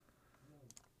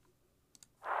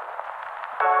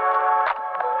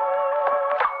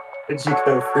Did you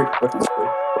go free question?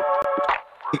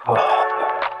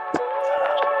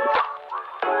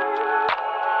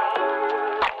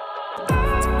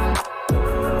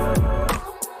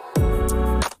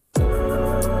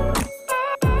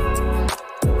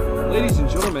 Ladies and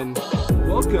gentlemen,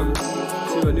 welcome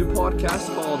to a new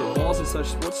podcast called BallznSuch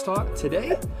Sports Talk.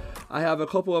 Today, I have a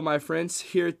couple of my friends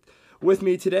here with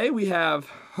me today. We have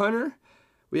Hunter,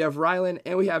 we have Rylan,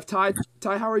 and we have Ty.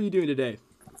 Ty, how are you doing today?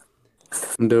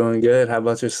 I'm doing good. How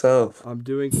about yourself? I'm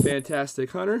doing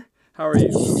fantastic. Hunter, how are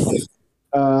you?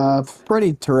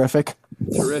 Pretty terrific.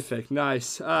 Terrific.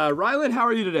 Nice. Rylan, how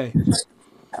are you today?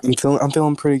 I'm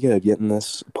feeling pretty good getting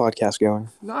this podcast going.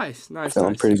 Nice.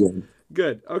 Feeling pretty good.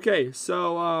 Good. Okay,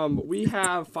 so we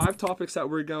have 5 topics that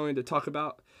we're going to talk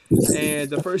about, and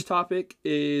the first topic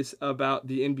is about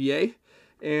the NBA,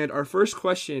 and our first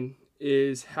question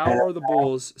is, how are the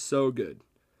Bulls so good?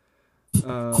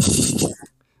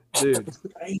 Dude,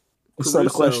 So the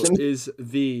question is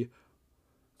the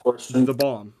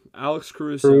bomb. Alex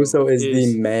Caruso is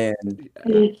the man.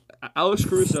 Alex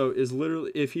Caruso is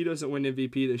literally, if he doesn't win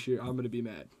MVP this year, I'm going to be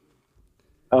mad.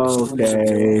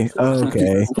 Okay.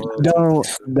 Don't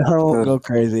go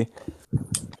crazy.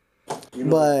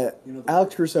 But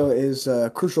Alex Caruso is a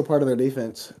crucial part of their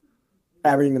defense,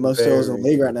 averaging the most steals in the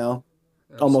league right now,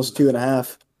 almost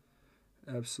 2.5.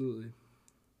 Absolutely.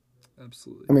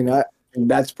 I mean,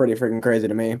 that's pretty freaking crazy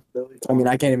to me. I mean,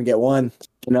 I can't even get one.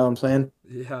 You know what I'm saying?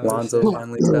 Yeah. Lonzo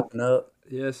finally stepping up.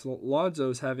 Yes,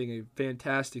 Lonzo's having a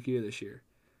fantastic year this year.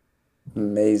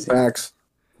 Amazing. Facts.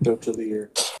 Coach of the year.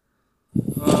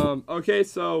 Okay,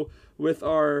 so with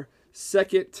our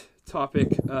second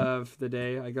topic of the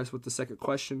day, I guess with the second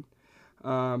question,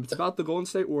 it's about the Golden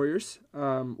State Warriors.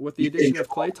 With the addition of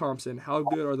Klay Thompson, how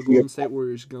good are the Golden State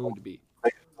Warriors going to be?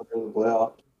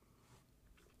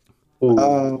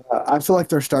 I feel like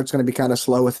their start's going to be kind of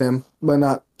slow with him, but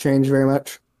not change very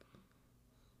much.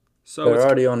 So They're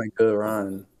already on a good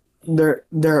run. They're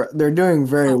doing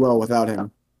very well without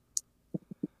him.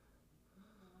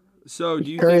 So do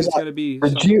you think it's going to be? Go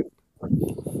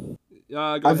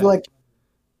I ahead. feel like.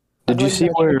 Did you see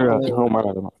where? Oh my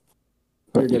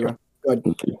You're good, bro. Go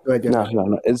ahead.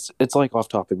 No. It's like off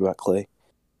topic about Clay.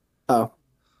 Oh,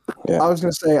 Yeah. I was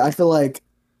gonna say I feel like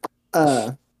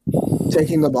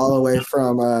taking the ball away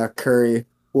from Curry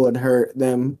would hurt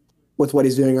them with what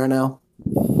he's doing right now.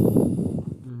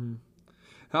 Mhm.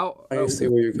 How? I can see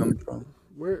where you're coming from.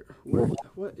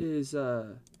 What is?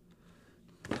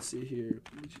 Let's see here.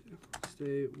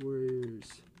 State Warriors.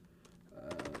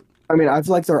 I mean, I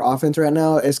feel like their offense right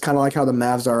now is kind of like how the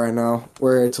Mavs are right now,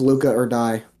 where it's Luka or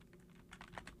die.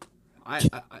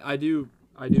 I do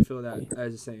feel that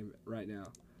as the same right now,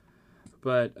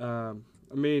 but I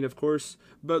mean, of course,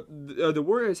 but the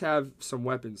Warriors have some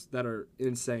weapons that are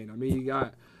insane. I mean, you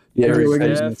got Andrew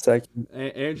Wiggins.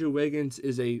 Andrew Wiggins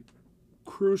is a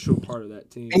crucial part of that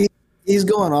team. He's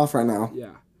going off right now.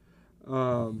 Yeah.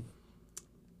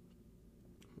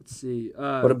 Let's see.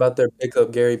 What about their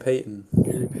pickup, Gary Payton?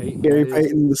 Gary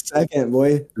Payton the second,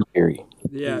 boy. Gary.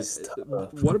 Yeah. He's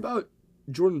tough. What about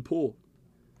Jordan Poole?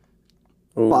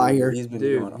 Ooh, Fire. He's been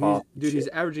Dude, going off. he's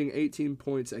averaging 18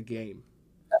 points a game.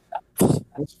 That's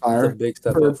That's a fire big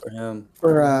step up for him.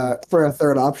 for a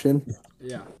third option.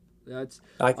 Yeah. That's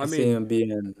I can I see mean- him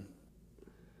being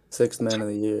 6th man of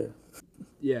the year,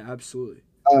 yeah, absolutely.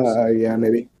 Yeah,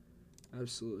 maybe.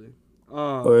 Absolutely.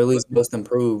 or at least most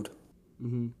improved.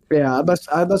 hmm Yeah, I'd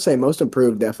about to say most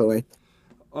improved, definitely.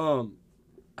 How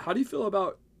do you feel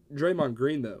about Draymond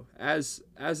Green though, as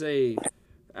a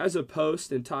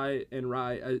post and Ty and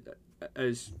Rye,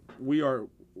 as we are?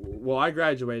 Well, I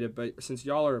graduated, but since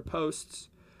y'all are posts,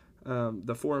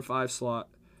 the 4 and 5 slot,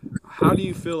 how do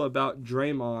you feel about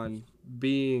Draymond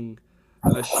being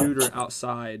a shooter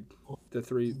outside the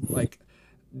three? Like,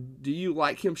 do you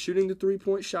like him shooting the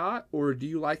 3-point shot, or do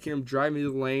you like him driving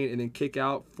to the lane and then kick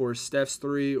out for Steph's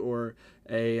 3 or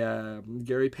a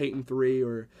Gary Payton 3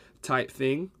 or type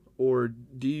thing? Or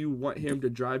do you want him to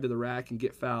drive to the rack and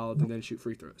get fouled and then shoot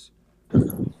free throws?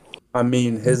 I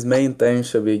mean, his main thing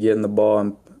should be getting the ball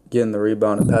and getting the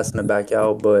rebound and passing it back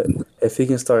out. But if he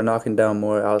can start knocking down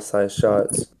more outside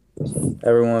shots,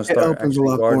 everyone start opens a actually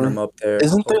lot guarding more. him up there.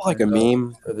 Isn't there like a opening up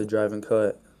meme? for the drive and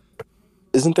cut?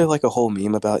 Isn't there like a whole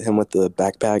meme about him with the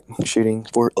backpack shooting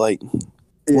for like?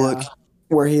 Look. Yeah,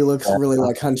 where he looks really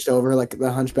like hunched over, like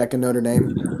the Hunchback in Notre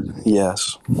Dame.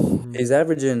 Yes. He's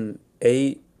averaging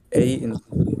 8 and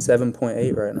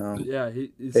 7.8 right now. Yeah,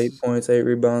 he's 8 points, 8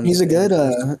 rebounds. He's a good.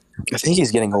 I think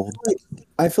he's getting old.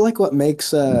 I feel like what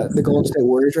makes the Golden State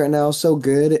Warriors right now so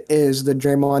good is the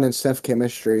Draymond and Steph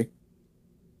chemistry.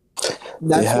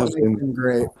 That's have what makes them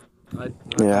great. I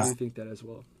Yeah. do think that as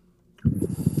well.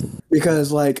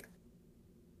 Because like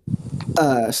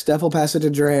Steph will pass it to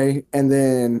Dre, and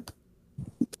then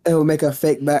it'll make a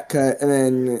fake back cut, and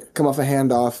then come off a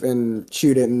handoff and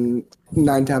shoot it, and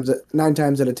nine times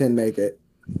out of 10 make it.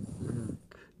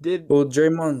 Did Well,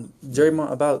 Draymond's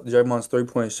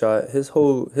 3-point shot.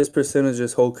 His percentage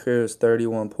his whole career is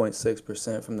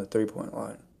 31.6% from the 3-point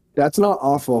line. That's not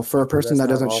awful for a person that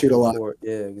That's not doesn't shoot a awful lot.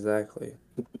 Yeah, exactly.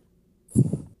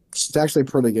 It's actually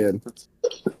pretty good.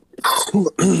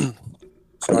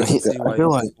 So I can see I why feel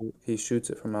like he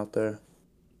shoots it from out there.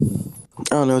 I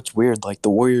don't know. It's weird. Like the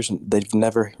Warriors, they've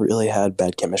never really had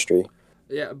bad chemistry.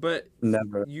 yeah, but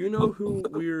Never. you know who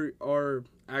we are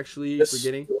actually Yes.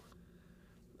 forgetting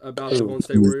about the Who? Golden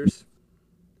State Warriors?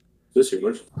 This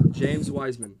yours? James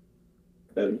Wiseman.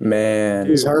 Man.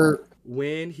 He's hurt.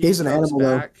 When He's an comes animal,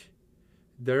 though. back,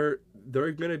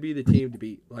 they're gonna be the team to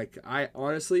beat. Like I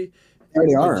honestly, They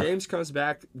already when are. James comes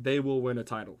back, they will win a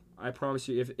title. I promise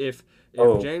you. If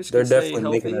Oh, James they're can stay definitely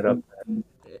healthy, making it up.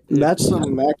 That's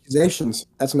some accusations.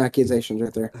 That's some accusations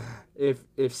right there. if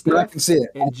But I Steph can see it.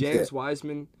 I and can see James it.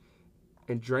 Wiseman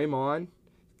and Draymond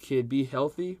could be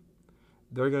healthy,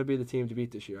 they're gonna be the team to beat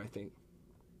this year. I think.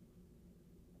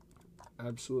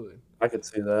 Absolutely. I could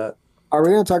see that. Are we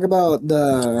going to talk about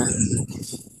the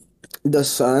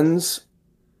Suns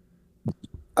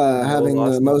having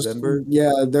lost the in most? November?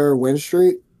 Yeah, their win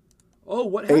streak, Oh,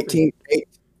 what happened?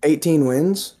 18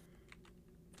 wins.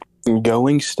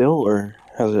 Going still, or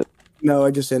has it? No,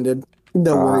 it just ended.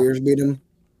 The Warriors beat them.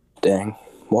 Dang.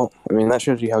 Well, I mean, that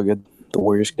shows you how good the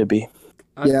Warriors could be.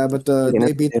 Yeah, but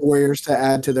they beat the Warriors to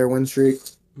add to their win streak.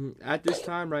 At this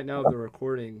time, right now, of the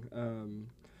recording,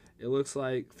 it looks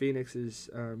like Phoenix is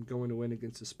going to win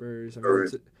against the Spurs. I mean,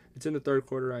 it's in the third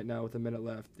quarter right now with a minute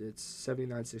left. It's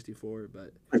 79-64.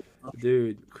 But,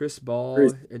 dude, Chris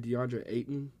Ball and DeAndre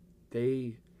Ayton,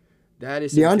 that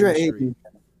is some DeAndre chemistry. Ayton.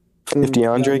 If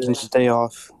DeAndre can stay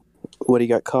off what he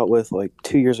got caught with like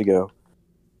 2 years ago,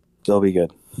 they'll be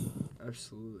good.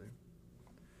 Absolutely.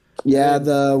 Yeah,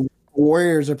 the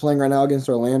Warriors are playing right now against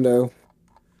Orlando.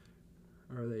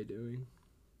 How are they doing?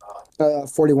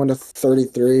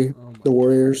 41-33. Oh my The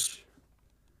Warriors. gosh.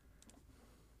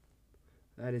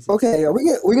 That is Okay, are we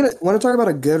gonna want to talk about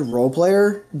a good role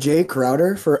player, Jay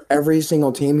Crowder, for every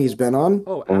single team he's been on?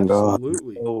 Oh, Oh, God.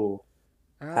 absolutely. Oh,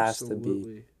 has to be.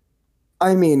 Absolutely.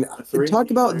 I mean, Three talk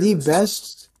about the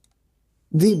players.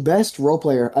 best role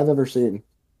player I've ever seen.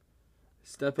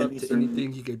 Step up to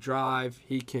anything. He can drive.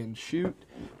 He can shoot.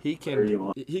 He There you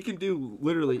are. can do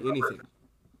literally anything.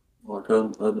 Like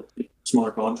a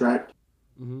smaller contract,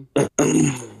 Hmm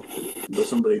but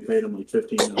somebody paid him like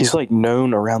 15 million. He's like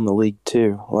known around the league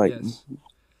too, like Yes.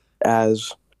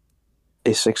 as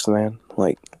a sixth man,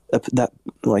 like that,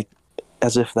 like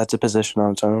as if that's a position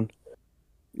on its own.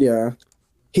 Yeah,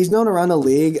 he's known around the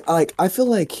league. Like I feel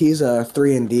like he's a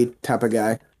 3-and-D type of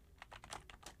guy.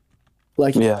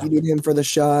 Like Yeah. you need him for the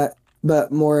shot,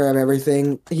 but more of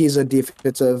everything. He's a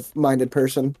defensive-minded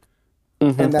person,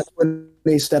 and that's when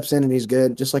he steps in and he's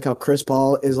good. Just like how Chris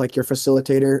Paul is like your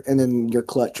facilitator and then your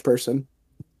clutch person.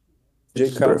 Jay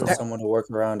Crowder's Bro. someone to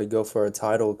work around to go for a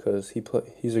title because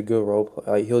he's a good role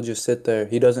player. Like he'll just sit there.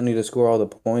 He doesn't need to score all the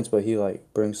points, but he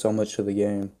like brings so much to the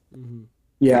game. hmm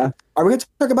Yeah. Are we going to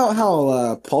talk about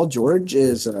how Paul George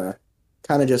is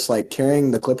kind of just like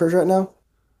carrying the Clippers right now?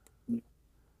 You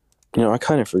know, I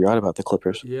kind of forgot about the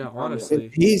Clippers. Yeah,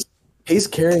 honestly. He's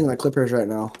carrying the Clippers right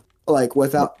now, like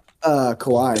without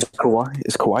Kawhi.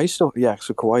 Is Kawhi still? Yeah,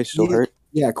 so Kawhi's still He- hurt.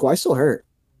 Yeah, Kawhi's still hurt.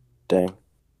 Dang.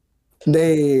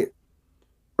 I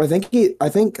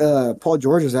think Paul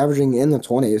George is averaging in the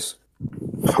 20s.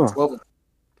 Huh.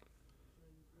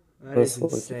 That is Let's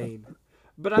look. insane.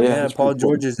 But I mean, Yeah, Paul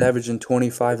George is averaging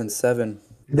 25 and 7.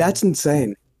 That's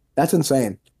insane. That's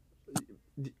insane.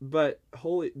 but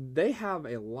they have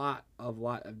a lot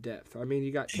of depth. I mean,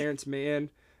 you got Terrence Mann.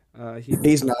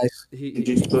 He's nice. He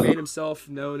made himself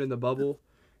known in the bubble,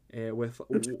 and with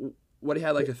what he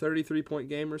had like a 33-point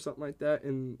game or something like that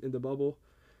in the bubble.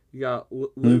 You got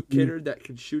Luke Kennard that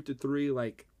can shoot the three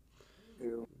like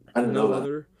I didn't know no that.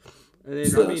 other. And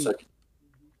It's then the I mean, second-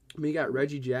 you got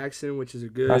Reggie Jackson, which is a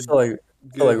good. I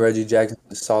feel like Reggie Jackson's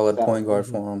a solid point guard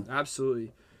Mhm. for him.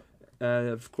 Absolutely.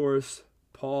 Of course,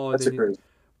 Paul. That's then a crazy.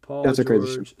 Paul That's a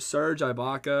crazy George, Serge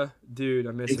Ibaka. Dude,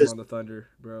 I miss He him just- on the Thunder,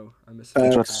 bro. I miss I him.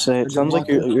 was about to say, it sounds like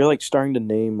you're like starting to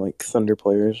name like Thunder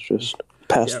players, just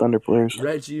past Yeah. Thunder players.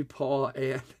 Reggie, Paul,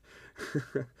 and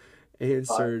and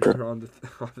Serge are on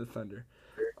the Thunder.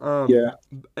 Yeah.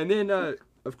 And then,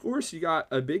 of course, you got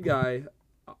a big guy,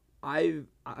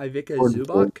 Ivica Jordan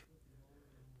Zubac.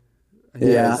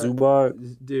 Yeah.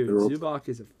 Zubac. Dude, Zubac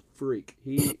is a freak.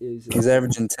 He is. He's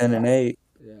averaging 10 and 8.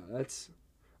 Yeah, that's.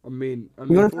 I mean,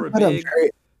 You want for to a talk about big,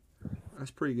 that's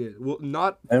pretty good. Well,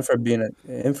 not And for being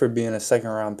a second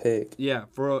round pick. yeah,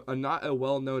 for a not a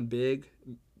well known big,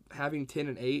 having 10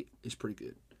 and 8 is pretty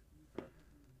good.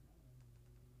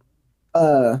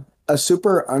 a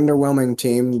super underwhelming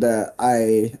team that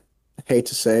I hate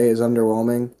to say is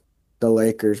underwhelming. The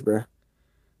Lakers, bro.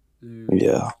 Dude.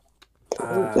 Yeah,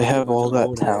 they have all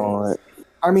that talent.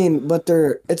 I mean, but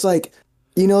it's like,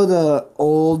 the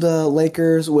old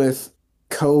Lakers with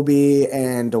Kobe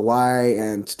and Dwight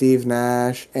and Steve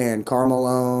Nash and Karl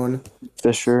Malone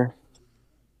Fisher.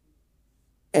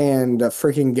 and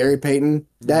freaking Gary Payton.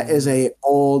 That is a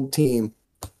old team.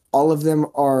 All of them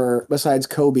are, besides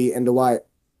Kobe and Dwight,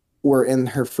 were in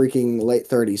her freaking late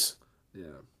 30s.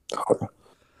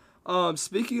 Yeah.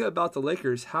 Speaking about the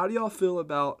Lakers, how do y'all feel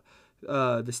about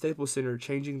the Staples Center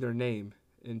changing their name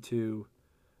into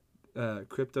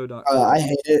Crypto.com? I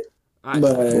hate it. But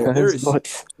There is the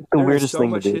weirdest so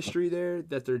thing much to do. history there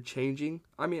that they're changing.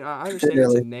 I mean, I understand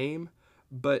it's a name,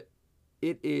 but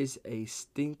it is a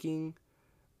stinking.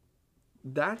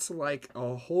 That's like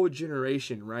a whole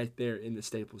generation right there in the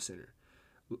Staples Center.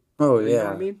 Oh, You yeah. know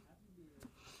what I mean?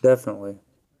 Definitely.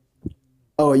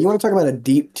 Oh, you want to talk about a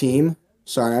deep team?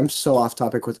 Sorry, I'm so off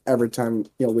topic with every time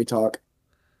we talk.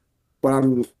 But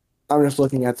I'm just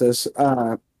looking at this.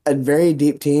 A very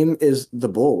deep team is the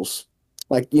Bulls.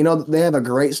 Like, they have a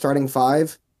great starting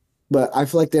five, but I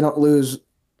feel like they don't lose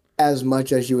as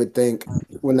much as you would think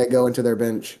when they go into their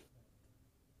bench.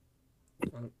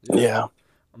 Yeah.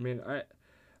 I mean,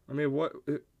 what?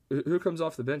 Who comes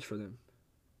off the bench for them?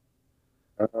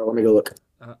 Let me go look.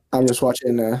 I'm just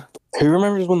watching. Who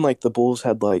remembers when the Bulls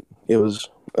had it was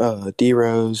D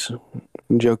Rose,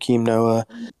 Joakim Noah.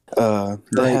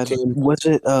 They had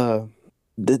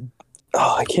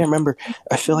I can't remember.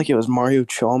 I feel like it was Mario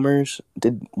Chalmers.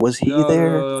 Was he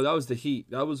there? No, that was the Heat.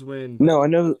 That was when. No, I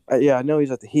know. Yeah, I know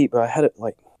he's at the Heat, but I had it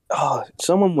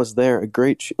someone was there.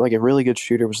 A really good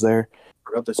shooter was there.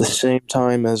 At the same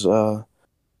time as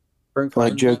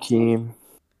Joakim.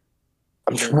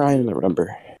 I'm trying to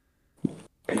remember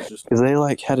because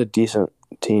they had a decent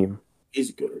team.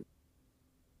 He's good.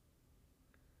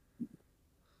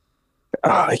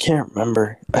 I can't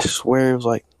remember. I swear it was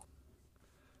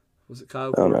Was it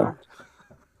Kyle Oh, no.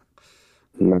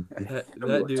 Korver? No.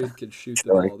 That dude can shoot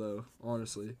the ball though.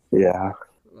 Honestly, Yeah.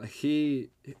 like he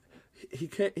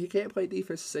can't play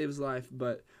defense to save his life,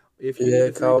 but if you Yeah,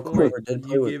 need a Kyle three-point, Korver did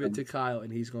play you with give him. it to Kyle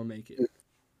and he's gonna make it.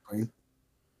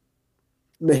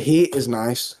 The Heat is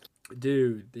nice.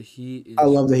 Dude, the Heat is I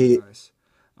love the Heat. nice.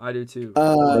 I do too.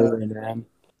 We're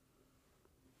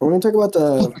going to talk about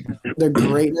the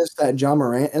greatness that John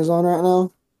Morant is on right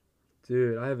now,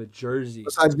 Dude, I have a jersey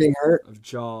besides being hurt. of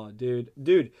Jaw, dude.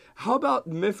 Dude, how about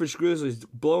Memphis Grizzlies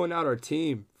blowing out our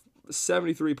team?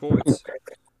 73 points.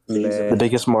 The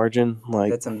biggest margin,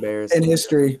 That's embarrassing. In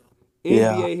history.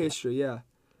 NBA history, yeah.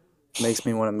 Makes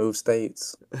me want to move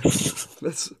states.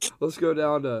 Let's go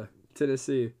down to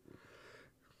Tennessee.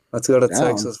 Let's go to Down.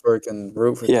 Texas where we can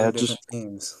root for Yeah, two different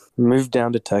teams. move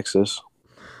down to Texas.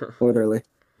 Literally.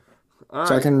 All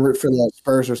So I right. can root for the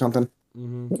Spurs or something.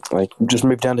 Mm-hmm. Just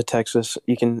move down to Texas.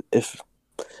 You can, if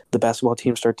the basketball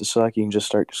teams start to suck, you can just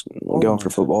start going for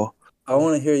football. I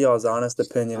want to hear y'all's honest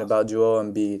opinion about Joel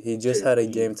Embiid. He just had a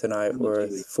game tonight where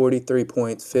 43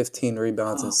 points, 15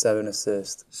 rebounds, and 7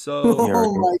 assists. So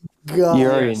Oh my God. You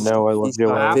already Yes. know I love He's Joel.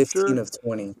 shot After- 15 of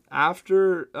 20.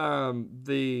 after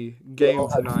the game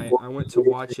tonight, I went to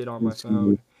watch it on my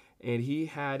phone, and he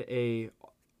had a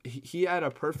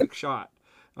perfect shot.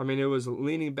 I mean, it was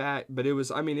leaning back, but it was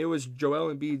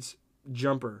Joel Embiid's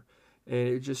jumper, and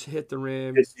it just hit the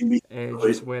rim and it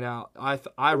just went out.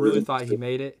 I really thought he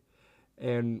made it,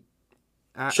 and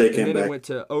Shake him then it back. went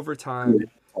to overtime,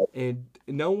 and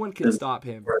no one can stop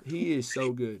him. He is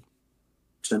so good.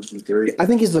 I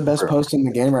think he's the best post in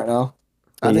the game right now.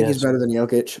 I He think is. he's better than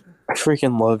Jokic. I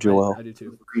freaking love Joel. I do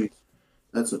too.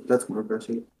 That's more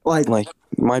impressive. Like,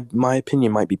 My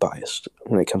opinion might be biased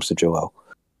when it comes to Joel.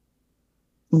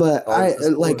 but Oh, I it's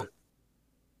the like. score.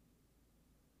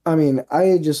 I mean,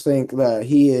 I just think that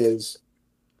he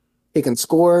can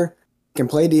score, can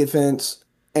play defense,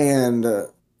 and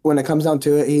when it comes down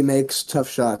to it, he makes tough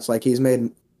shots. Like, he's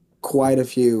made quite a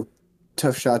few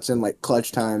tough shots in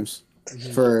clutch times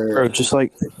Bro, just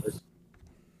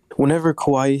whenever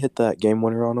Kawhi hit that game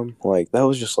winner on him, that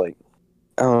was just I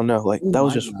don't know, that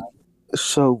was just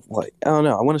so I don't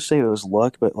know. I want to say it was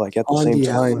luck, but at the On same the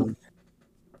time, island.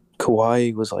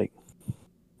 Kawhi was I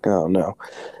don't know.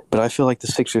 But I feel like the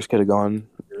Sixers could have gone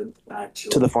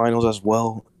to the finals as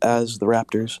well as the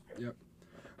Raptors.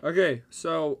 Okay,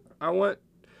 so want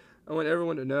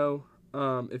everyone to know,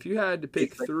 if you had to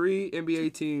pick 3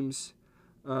 NBA teams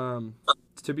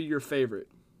to be your favorite,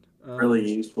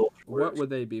 Really useful. what would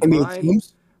they be? NBA Mine.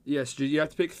 teams? Yes, you have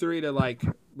to pick 3 to like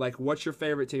what's your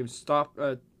favorite team?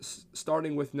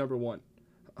 Starting with number 1.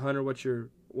 Hunter, what's your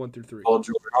 1 through 3? Paul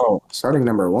George. Oh, starting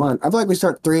number 1. I feel like we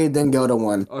start 3, then go to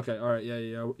 1. Okay, all right,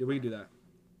 yeah, we can do that.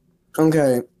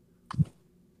 Okay.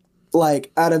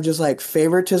 Like, out of just, like,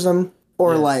 favoritism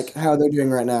or, Yes. like, how they're doing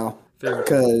right now? Favorite.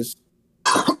 Because...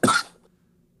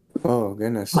 oh,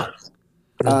 goodness.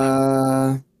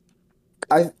 Number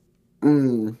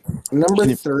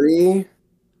 3...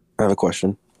 I have a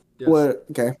question. Yes. What?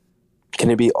 Okay. Can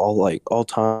it be all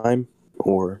time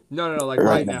or? No, like Right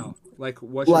right now. now. Like,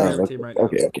 what's your favorite team right now?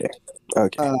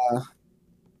 Okay.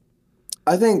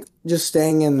 I think just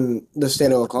staying in the state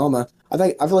of Oklahoma, I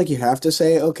feel like you have to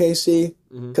say OKC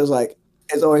because like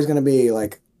it's always going to be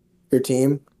like your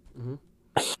team. Mhm.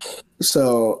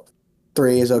 So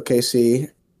 3 is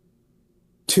OKC.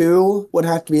 2 would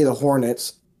have to be the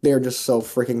Hornets. They're just so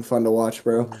freaking fun to watch,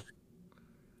 bro.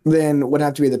 Then would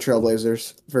have to be the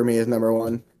Trailblazers for me as number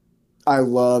 1. I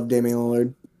love Damian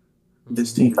Lillard.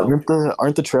 This team. Aren't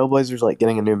the Trailblazers like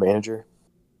getting a new manager?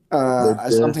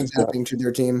 Something's happening to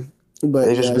their team, but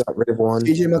They just yes, got rid of one.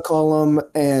 CJ McCollum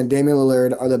and Damian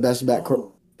Lillard are the best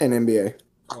backcourt in NBA.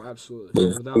 Oh, absolutely.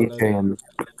 Without no doubt. And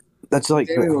that's like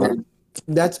Damian Lillard.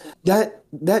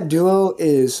 That duo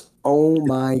is, oh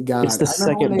my god. it's the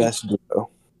second best duo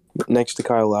next to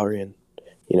Kyle Lowry and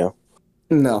No,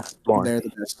 Mark. they're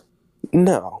the best.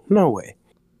 No way.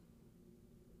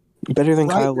 Better than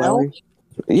Right Kyle now? Lowry?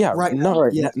 Yeah, Right not now,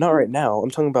 right yes. not right now.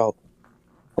 I'm talking about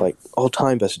like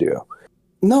all-time best duo.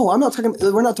 No, I'm not talking.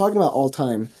 We're not talking about all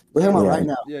time. We're talking about Yeah. right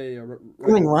now. Yeah. I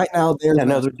mean, right now they're Yeah, the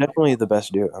no, best. they're definitely the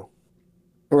best duo.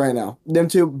 Right now. Them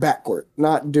two backcourt,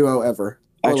 not duo ever.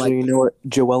 Or Actually, like, you know what?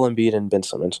 Joel Embiid and Ben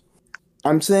Simmons.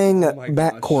 I'm saying Oh my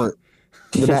gosh. backcourt.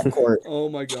 The backcourt. Oh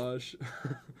my gosh.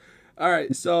 All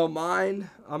right, so mine,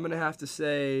 I'm gonna have to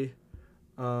say,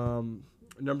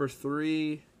 number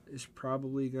 3 is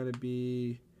probably gonna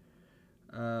be,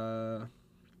 the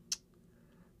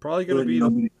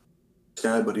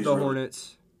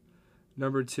Hornets.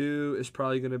 Number 2 is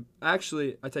probably gonna.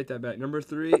 Actually, I take that back. Number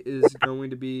 3 is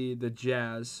going to be the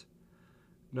Jazz.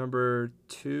 Number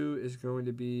 2 is going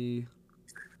to be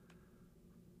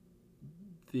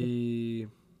the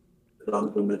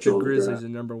Grizzlies,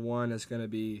 and number 1 is going to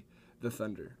be the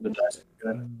Thunder.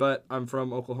 But I'm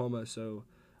from Oklahoma, so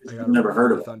I got Never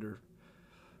heard of the it. Thunder.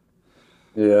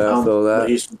 Yeah, I feel that.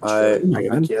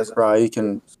 Right. Bro, you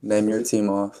can name your team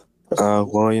off.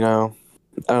 Well,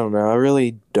 I don't know. I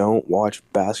really don't watch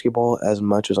basketball as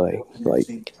much as I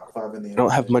like. I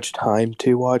don't have much time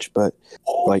to watch, but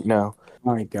no.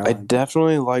 Oh my god. I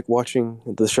definitely like watching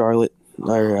the Charlotte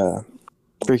or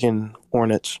freaking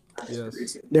Hornets.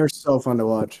 Yes. They're so fun to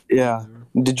watch. Yeah.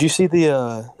 Did you see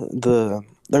the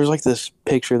there was like this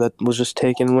picture that was just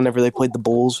taken whenever they played the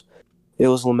Bulls? It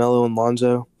was LaMelo and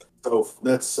Lonzo. So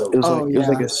that's so. It was Oh, it was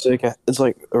like yeah. it's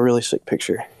like a really sick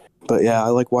picture. But yeah, I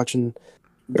like watching.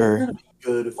 Good.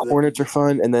 Hornets are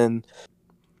fun, and then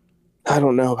I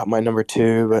don't know about my number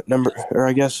 2, but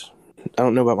I guess I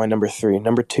don't know about my number 3.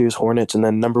 Number 2 is Hornets, and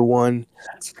then number 1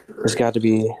 has got to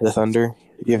be the Thunder,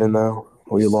 even though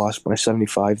we lost by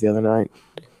 75 the other night.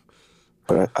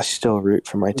 But I still root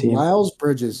for my team. Miles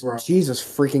Bridges. Jesus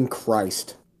freaking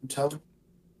Christ.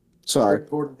 Sorry.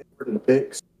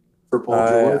 Picks for Paul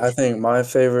George. I think my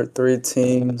favorite 3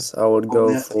 teams, I would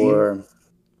go that for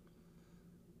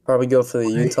probably go for the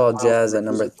Utah Jazz at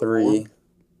number 3.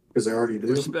 Because they already do.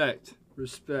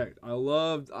 Respect. I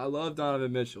love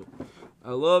Donovan Mitchell.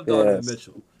 I love Donovan Yes.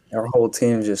 Mitchell. Our whole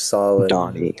team's just solid.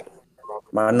 Donnie.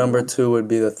 My number 2 would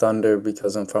be the Thunder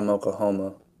because I'm from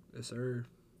Oklahoma. Yes, sir.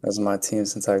 That's my team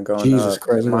since I've grown Jesus up.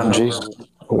 Christ. My Jeez.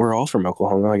 We're all from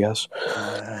Oklahoma, I guess.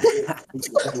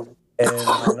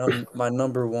 And my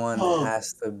number 1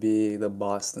 has to be the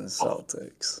Boston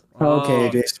Celtics. Okay,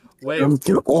 Jason. Wait.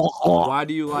 Why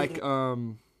do you like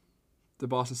the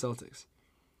Boston Celtics?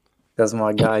 That's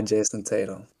my guy, Jason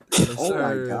Tatum. Yes, Oh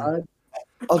my sir. god.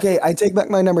 Okay, I take back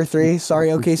my number 3. Sorry,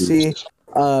 OKC.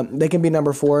 They can be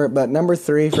number 4, but number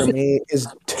 3 for me is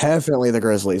definitely the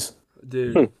Grizzlies.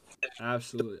 Dude,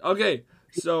 absolutely. Okay,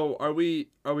 so are we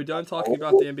done talking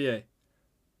about the NBA?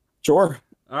 Sure.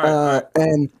 All right.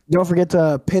 And don't forget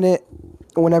to pin it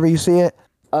whenever you see it.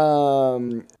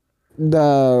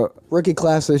 The rookie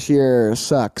class this year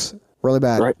sucks really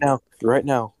bad. Right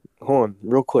now. Hold on,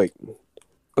 real quick.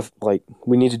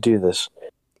 We need to do this.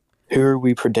 Who are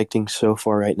we predicting so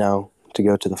far right now to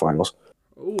go to the finals?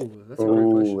 Ooh, that's a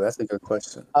great question. That's a good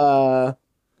question.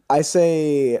 I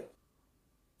say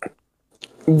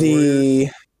The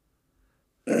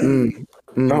mm, I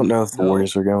don't mm, know if the No.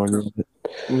 Warriors are going.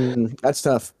 that's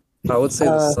tough. I would say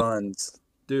the Uh, Suns.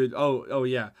 Dude, oh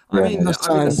yeah. Yeah. I mean, The the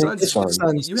Suns. Suns.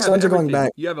 Suns. You have Suns are going everything.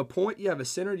 back. You have a point. You have a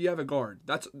center. You have a guard.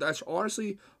 That's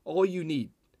honestly all you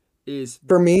need. Is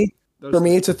For me, those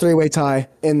three. it's a three-way tie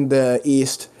in the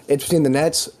East. It's between the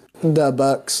Nets, the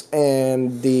Bucks,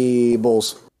 and the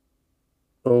Bulls.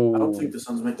 Oh, I don't think the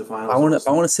Suns make the finals.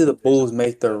 I want to see the Bulls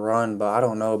make their run, but I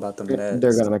don't know about the Nets.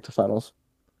 They're gonna make the finals.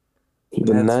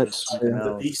 The Nets. something The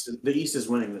else. East is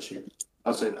winning this year.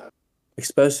 I'll say that.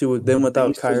 Especially with them without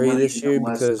East is Kyrie winning this year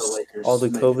unless the because Lakers all the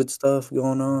make COVID stuff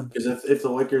going on. Because if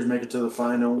the Lakers make it to the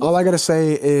finals, All I gotta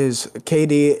say is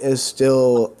KD is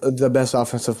still the best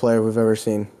offensive player we've ever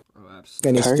seen, Oh, absolutely.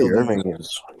 and he's still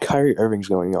Kyrie Irving's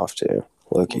going off too.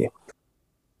 Loki.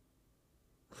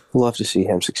 Love to see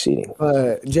him succeeding.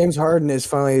 But James Harden is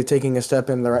finally taking a step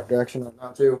in the right direction right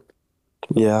now too.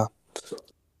 Yeah.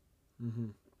 Mm-hmm.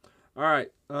 All right.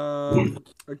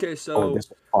 Okay. So,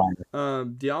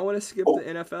 do y'all want to skip the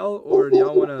NFL or do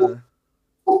y'all want to?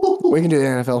 We can do the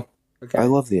NFL. Okay. I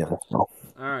love the NFL. All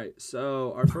right.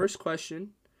 So our first question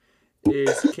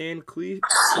is: can Cliff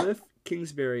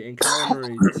Kingsbury and Kyler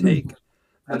Murray take the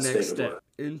That's next David step Webb.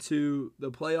 into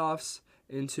the playoffs,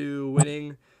 into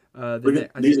winning? I Look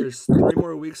think at these- there's 3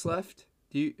 more weeks left.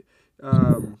 Do you?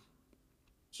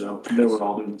 so they would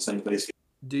all be in the same place.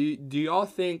 Do y'all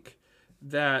think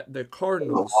that the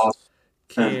Cardinals lost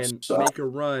can suck. make a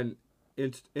run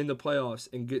in the playoffs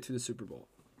and get to the Super Bowl?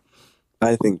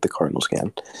 I think the Cardinals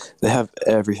can. They have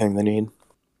everything they need.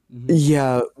 Mm-hmm.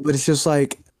 Yeah, but it's just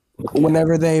like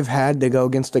whenever they have had to go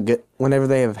against a good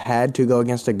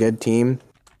team,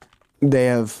 they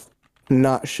have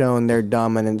not shown their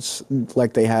dominance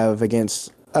like they have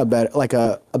against a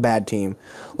bad team.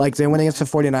 Like they went against the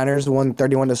 49ers, won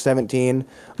 31-17,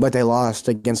 but they lost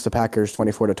against the Packers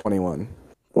 24-21.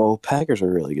 Well, Packers are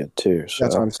really good too. So.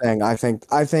 That's what I'm saying. I think,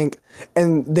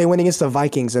 and they went against the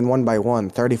Vikings and won by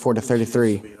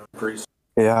 34-33.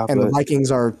 Yeah, And but the Vikings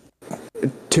are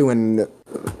 2-100.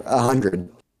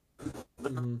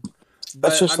 Mm-hmm.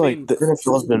 that's just the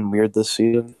NFL has been weird this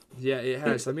season. Yeah, it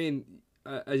has. I mean,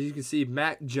 as you can see,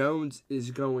 Mac Jones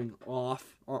is going off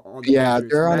on the Yeah,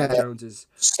 Patriots. they're on Mac a Jones is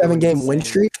 7-game win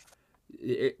insane. streak.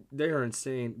 They are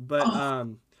insane. But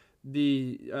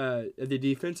the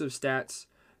defensive stats,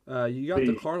 you got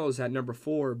the Cardinals at number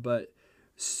 4, but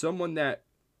someone that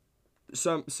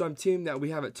some team that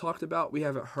we haven't talked about, we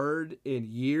haven't heard in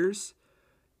years,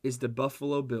 is the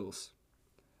Buffalo Bills.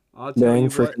 I'll tell you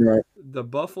what, Right. the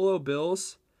Buffalo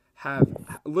Bills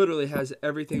literally has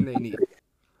everything they need.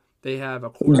 They have a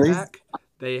quarterback,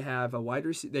 they have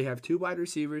they have 2 wide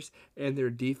receivers, and their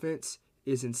defense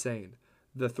is insane.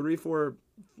 The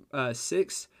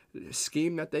 3-4-6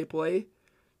 scheme that they play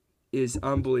is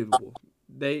unbelievable.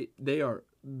 They are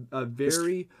a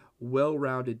very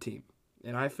well-rounded team,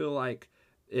 and I feel like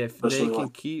if they can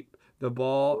keep the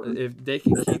ball, if they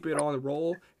can keep it on the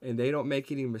roll, and they don't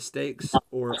make any mistakes,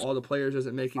 or all the players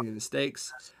doesn't make any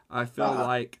mistakes, I feel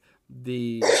like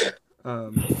the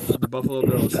Buffalo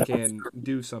Bills can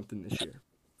do something this year.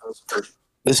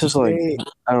 This is I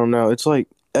don't know. It's like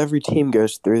every team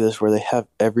goes through this where they have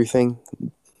everything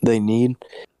they need,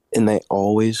 and they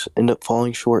always end up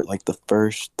falling short like the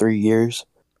first 3 years.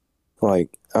 I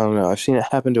don't know. I've seen it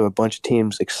happen to a bunch of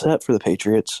teams except for the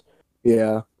Patriots.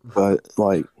 Yeah. But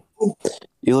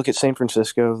you look at San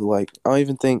Francisco, I don't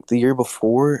even think the year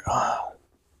before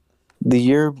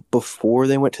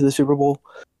they went to the Super Bowl,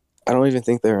 I don't even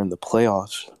think they were in the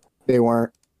playoffs. They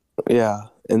weren't. Yeah.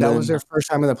 And that was their first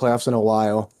time in the playoffs in a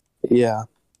while. Yeah.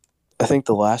 I think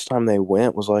the last time they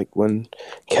went was when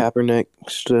Kaepernick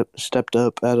stepped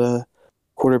up at a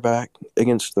quarterback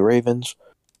against the Ravens.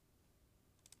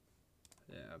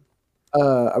 Yeah.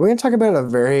 Are we going to talk about a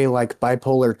very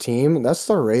bipolar team? That's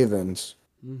the Ravens.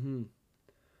 Mm-hmm.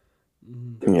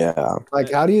 Mm-hmm. Yeah.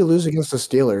 How do you lose against the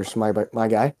Steelers, my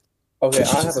guy? Okay,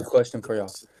 I have a question for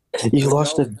y'all. You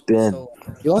lost to Ben.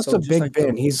 You lost to Big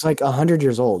Ben. He's 100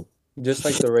 years old. Just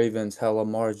like the Ravens, how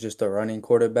Lamar is just a running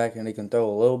quarterback and he can throw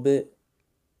a little bit.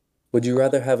 Would you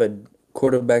rather have a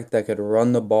quarterback that could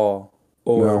run the ball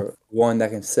or one that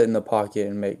can sit in the pocket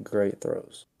and make great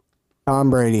throws? Tom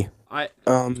Brady.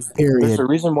 There's Period. a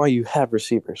reason why you have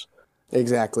receivers.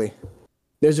 Exactly.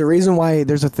 There's a reason why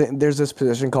there's this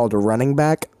position called a running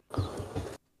back.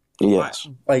 Yes.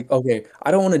 Okay,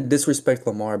 I don't want to disrespect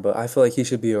Lamar, but I feel like he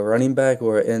should be a running back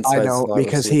or an inside I know slot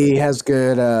because receiver. he has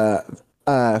good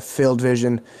field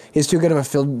vision. He's too good of a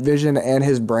field vision, and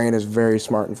his brain is very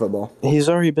smart in football. He's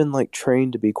already been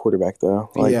trained to be quarterback though.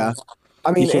 Yeah.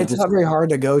 I mean, can't it's just- not very hard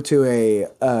to go to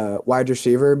a wide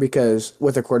receiver because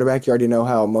with a quarterback, you already know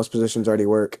how most positions already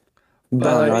work. I But,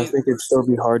 don't I know. I mean- think it'd still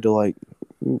be hard to like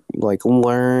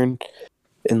learn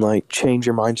and like change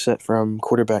your mindset from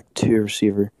quarterback to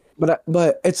receiver.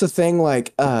 But it's a thing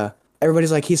like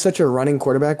everybody's like he's such a running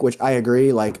quarterback, which I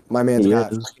agree. Like my man's He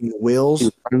got is. fucking wheels,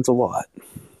 He runs a lot.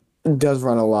 does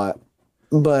run a lot,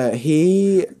 but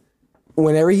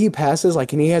whenever he passes,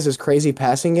 like and he has his crazy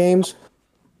passing games,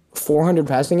 400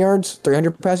 passing yards,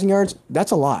 300 passing yards,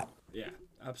 that's a lot. Yeah,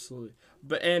 absolutely.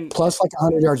 But and Plus like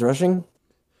 100 yards rushing.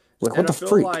 Like what and the I feel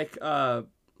freak? like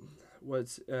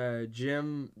what's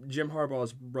Jim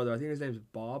Harbaugh's brother? I think his name's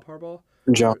Bob Harbaugh.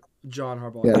 John. John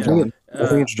Harbaugh. Yeah, John. I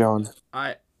think it's John.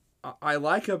 I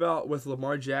like about with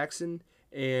Lamar Jackson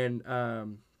and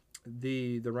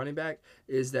the running back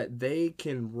is that they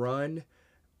can run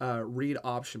read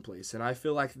option plays, and I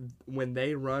feel like when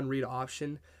they run read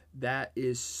option, that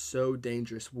is so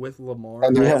dangerous with Lamar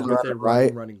And and yeah, with a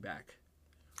right. running back.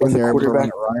 When With a they're able to run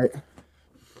quarterback- it right.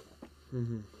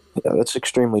 Mm-hmm. Yeah, that's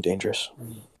extremely dangerous.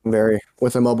 Very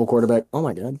with a mobile quarterback. Oh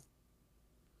my god.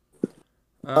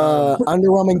 Um,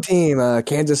 Underwhelming team,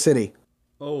 Kansas City.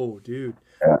 Oh, dude.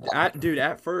 Yeah.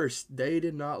 At first they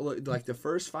did not look like the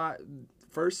first five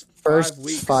First 5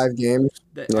 weeks. 5 games.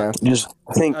 They, Yeah. Just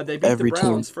I think they beat the every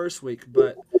Browns team. first week,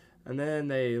 but and then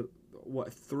they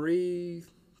three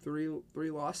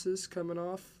losses coming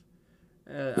off.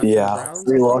 After the Yeah, Browns,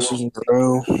 3 I think. losses in a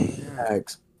row. Yeah.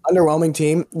 Thanks. Underwhelming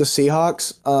team, the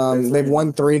Seahawks. They've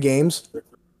won 3 games.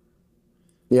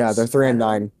 Yeah, they're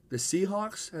 3-9. The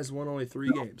Seahawks has won only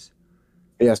 3 games.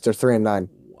 Yes, they're 3-9.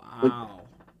 Wow.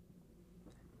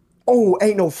 Oh,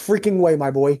 ain't no freaking way,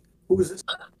 my boy. Who is this?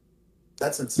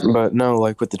 That's insane. But no,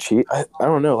 like with the Chiefs, I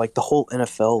don't know. Like the whole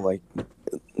NFL, like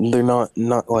they're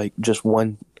not like just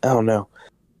one. I don't know.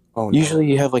 Oh, no. Usually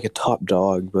you have like a top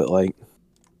dog, but like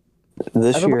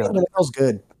this Everybody year, in the NFL's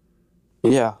good.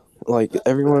 yeah, like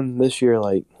everyone this year,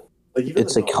 like Like, even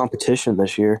it's the a competition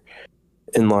this year.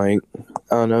 And like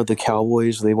I don't know, the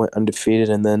Cowboys, they went undefeated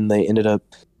and then they ended up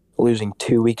losing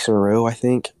 2 weeks in a row. I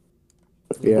think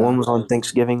Yeah. one was on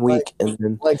Thanksgiving week, and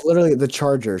then Like literally the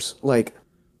Chargers. Like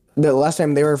the last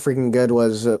time they were freaking good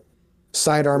was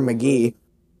Sidearm McGee.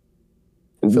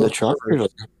 the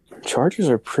Chargers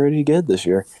are pretty good this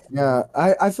year. Yeah,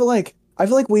 I feel like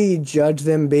we judge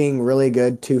them being really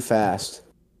good too fast.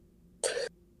 I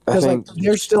Because like think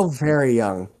they're still very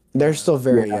young. They're still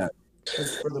very Yeah. young.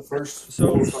 for the first So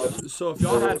 4 or 5 so if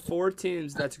y'all had 4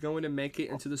 teams that's going to make it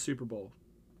into the Super Bowl,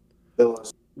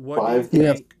 Bills. what 5? do you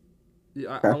Yeah. think?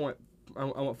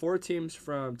 I want 4 teams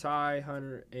from Ty,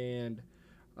 Hunter, and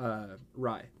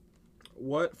Rye.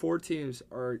 What 4 teams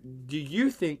do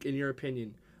you think, in your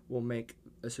opinion, will make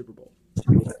a Super Bowl?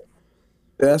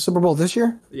 Super Bowl this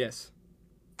year? Yes.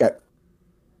 Okay.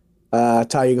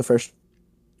 Ty, you go first.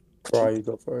 Try you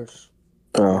go first.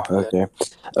 Oh, okay.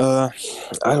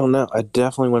 I don't know. I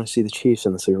definitely want to see the Chiefs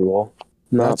in the Super Bowl.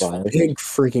 Not That's biased. big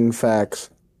freaking facts.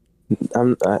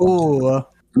 I'm Oh,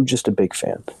 just a big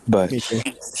fan, but me too.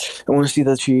 I want to see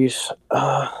the Chiefs.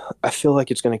 I feel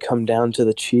like it's going to come down to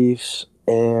the Chiefs,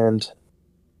 and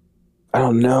I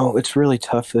don't know. It's really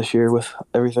tough this year with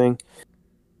everything.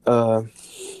 And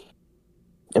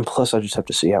plus, I just have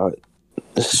to see how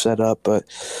it's set up, but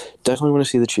definitely want to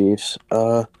see the Chiefs.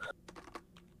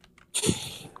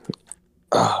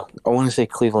 I want to say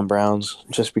Cleveland Browns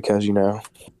just because,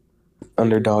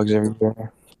 underdogs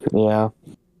everywhere. Yeah.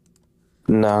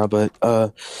 Nah, but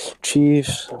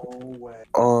Chiefs.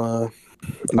 I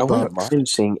wouldn't mind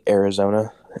seeing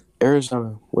Arizona.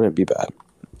 Arizona wouldn't be bad.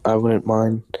 I wouldn't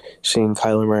mind seeing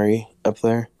Kyler Murray up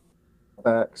there.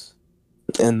 Facts.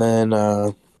 And then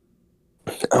I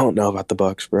don't know about the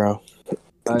Bucks, bro.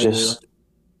 I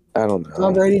don't know.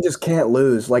 Tom Brady just can't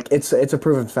lose. Like it's a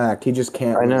proven fact. He just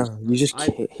can't. I lose. know. You just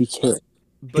can't. He can't.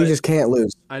 But He just can't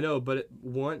lose. I know, but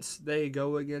once they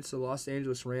go against the Los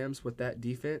Angeles Rams with that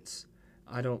defense,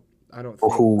 I don't think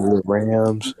Oh,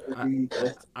 Rams.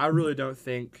 I really don't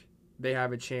think they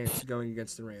have a chance going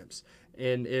against the Rams.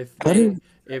 And if But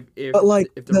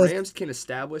the Rams can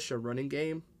establish a running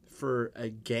game for a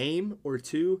game or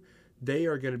two, they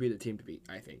are going to be the team to beat,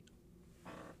 I think.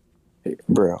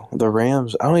 Bro, the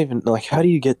Rams, I don't even, how do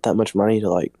you get that much money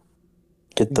to,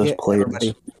 get those players?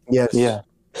 Everybody. Yes. Yeah.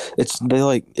 It's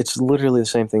literally the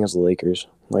same thing as the Lakers.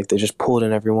 They just pulled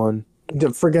in everyone.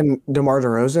 Friggin' DeMar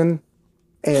DeRozan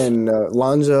and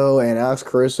Lonzo and Alex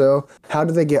Caruso. How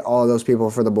did they get all of those people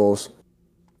for the Bulls?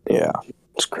 Yeah.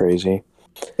 It's crazy.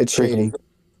 It's shady.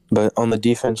 But on the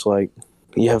defense,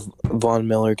 you have Von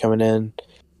Miller coming in,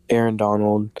 Aaron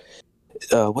Donald. What's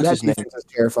That his name? defense is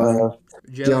terrifying.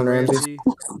 Jalen Ramsey.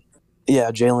 Ramsey.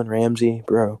 Yeah, Jalen Ramsey,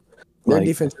 bro. Their Like,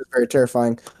 defense is very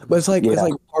terrifying. But it's Yeah.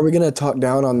 like, are we gonna talk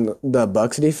down on the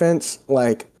Bucks defense?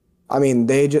 Like, I mean,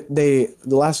 the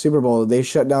last Super Bowl they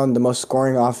shut down the most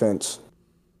scoring offense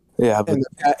yeah, but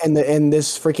in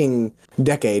this freaking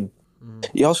decade.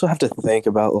 you also have to think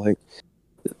about like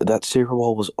that Super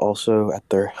Bowl was also at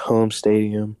their home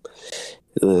stadium.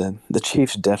 The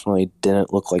Chiefs definitely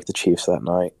didn't look like the Chiefs that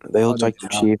night. They looked like the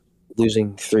Chiefs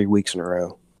losing 3 weeks in a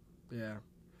row. Yeah.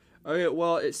 Okay.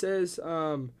 Well, it says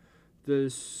the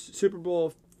Super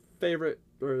Bowl favorite,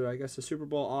 or I guess the Super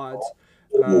Bowl odds.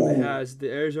 It has the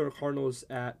Arizona Cardinals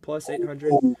at plus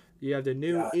 800. You have the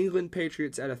New England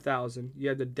Patriots at 1,000. You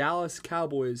have the Dallas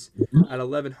Cowboys at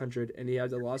 1,100, and you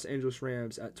have the Los Angeles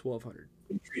Rams at 1,200.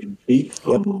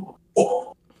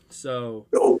 So,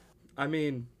 I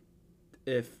mean,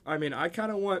 I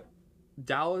kind of want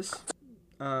Dallas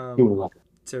to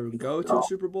go to the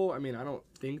Super Bowl. I mean, I don't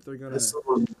think they're gonna.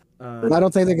 I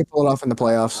don't think they can pull it off in the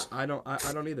playoffs. I don't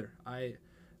either. I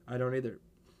don't either.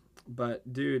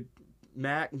 But dude,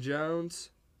 Mac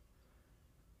Jones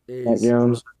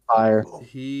is Fire.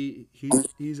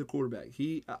 He's a quarterback.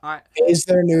 He's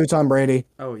their new Tom Brady.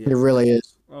 Oh yeah. He really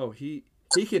is. Oh, he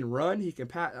can run. He can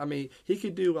pass. I mean, he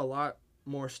could do a lot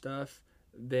more stuff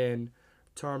than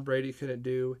Tom Brady couldn't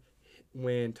do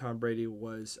when Tom Brady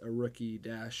was a rookie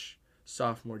 -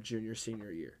 sophomore, junior,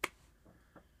 senior year.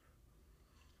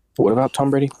 What about Tom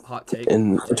Brady? Hot take.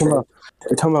 And we're talking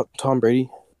about Tom Brady.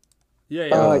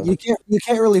 Yeah. You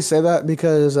can't really say that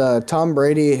because Tom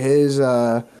Brady his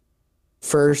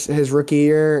rookie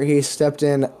year he stepped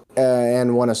in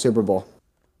and won a Super Bowl.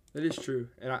 That is true,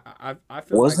 and I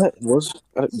feel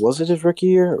Was it his rookie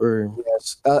year or?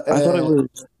 Yes, I thought it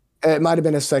was. It might have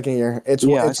been his second year. I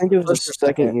think it was his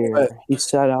second year. He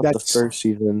sat out the first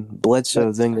season.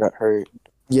 Bledsoe then got hurt.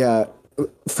 Yeah,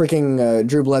 freaking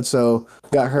Drew Bledsoe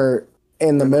got hurt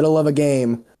in the middle of a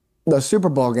game, the Super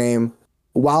Bowl game,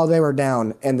 while they were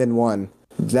down, and then won.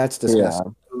 That's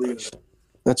disgusting. Yeah.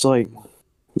 That's like,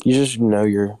 you just know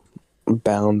you're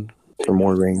bound for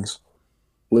more rings.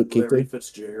 Luke Kuechly.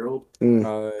 Fitzgerald.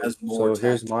 So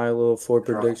here's my little 4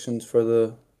 predictions for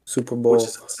the Super Bowl. Which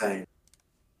is insane.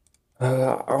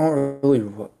 I don't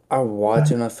really. I watch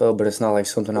NFL, but it's not like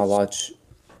something I watch.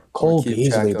 Cole keep Beasley,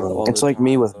 track of bro. all It's the like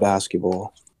me time, with though.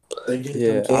 basketball.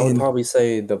 Yeah, I would probably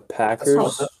say the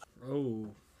Packers, Oh,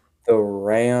 the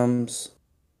Rams,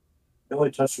 The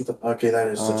only touch with the that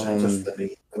is such a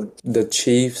touch the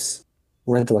Chiefs.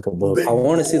 Read like a book. I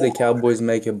want to see the Cowboys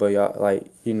make it, but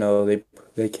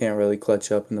they can't really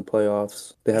clutch up in the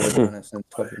playoffs. They haven't done it since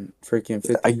freaking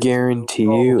 50 I years. guarantee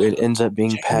you it ends up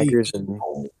being Packers and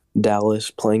Dallas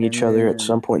playing each other at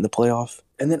some point in the playoff.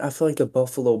 And then I feel like the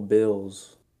Buffalo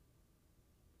Bills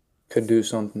could do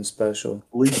something special.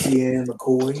 LeSean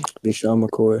McCoy. LeSean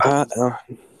McCoy.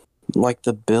 Like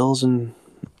the Bills and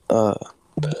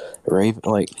Raven.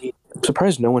 Like, I'm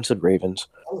surprised no one said Ravens.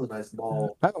 That was a nice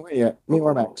ball. I haven't went yet. Me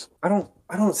or Max. I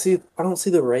don't see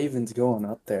the Ravens going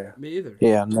up there. me either.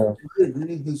 Yeah, no.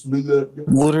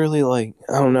 Literally, like,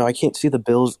 I don't know. I can't see the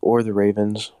Bills or the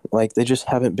Ravens. Like, they just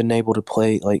haven't been able to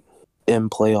play, like, in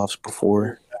playoffs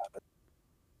before.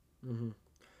 Mm-hmm.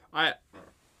 I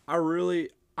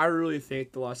really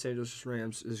think the Los Angeles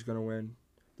Rams is going to win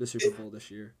the Super Bowl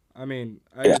this year. I mean,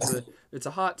 it's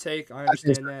a hot take. I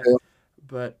understand that,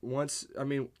 but when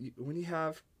you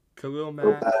have Khalil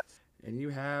Mack and you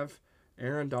have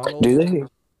Aaron Donald, Do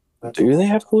they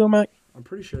have Khalil Mack? I'm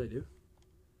pretty sure they do.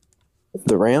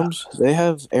 The Rams, they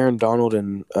have Aaron Donald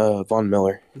and Von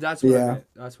Miller. That's what I meant.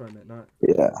 That's what I meant. Not.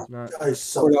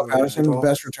 Cordell Patterson,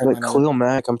 best return. But Khalil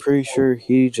Mack, I'm pretty sure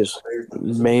he just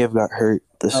may have got hurt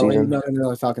this season.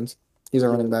 No, Falcons. He's a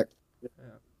running back.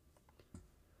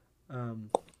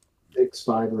 Big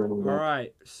spine running All back.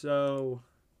 right, so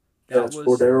That's that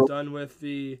was Cordero. done with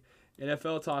the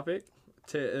NFL topic.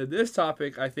 To this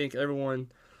topic, I think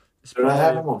everyone is Did I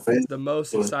have him probably on Facebook? the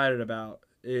most excited about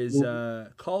is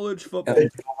college football.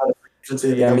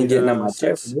 Yeah, me getting on my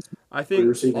Since text. I think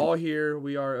receiving. all here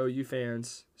we are OU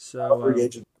fans, so Free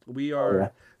agent. we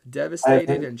are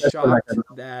devastated and shocked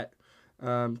that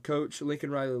Coach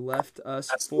Lincoln Riley left us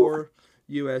for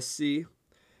USC.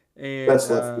 And Best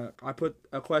left. I put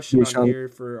a question on here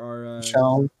for our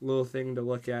little thing to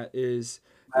look at is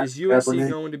USC Kaepernick.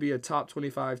 going to be a top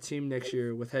 25 team next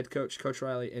year with head coach Coach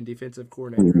Riley and defensive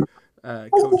coordinator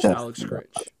Coach Alex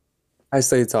Grinch? I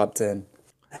say top 10.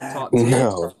 Top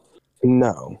 10.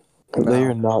 No. They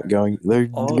are not going. They're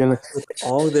gonna.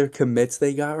 All their commits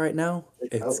they got right now,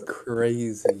 it's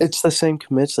crazy. It's the same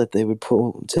commits that they would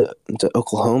pull to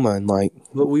Oklahoma and like.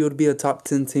 But we would be a top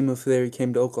 10 team if they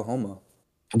came to Oklahoma.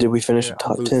 Did we finish a Yeah,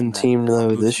 top Boost 10 Matt. team though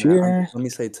Boost this Matt. year? Let me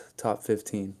say top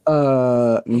 15.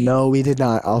 No, we did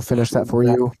not. I'll finish that for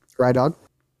you. Right, dog?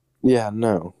 Yeah,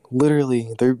 no.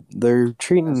 Literally, they're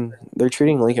treating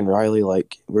Lincoln Riley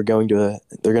like they're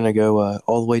gonna go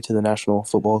all the way to the national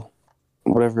football,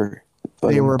 whatever.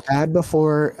 They were bad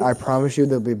before. I promise you,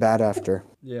 they'll be bad after.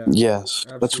 Yeah. Yes,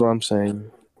 that's what Absolutely. I'm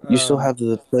saying. You still have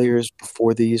the players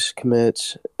before these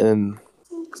commits, and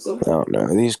I don't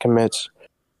know these commits.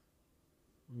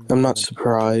 I'm not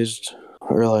surprised,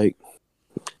 or like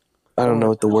I don't know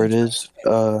what the word is.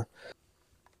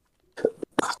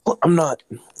 I'm not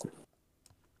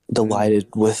delighted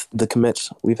with the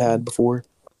commits we've had before.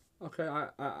 Okay,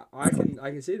 I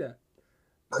can see that.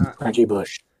 Reggie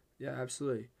Bush. Yeah,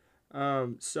 absolutely.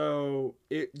 So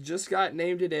it just got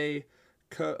named today.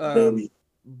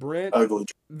 Brent Ugly.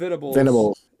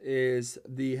 Venables is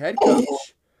the head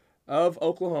coach of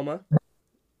Oklahoma.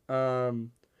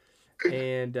 And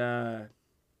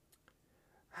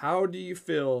how do you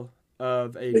feel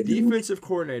of a defensive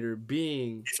coordinator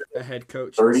being a head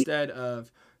coach instead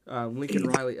of Lincoln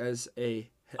Riley as a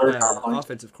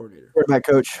offensive coordinator? Quarterback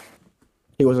coach.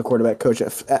 He was a quarterback coach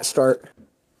at start.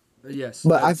 Yes,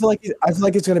 But I feel like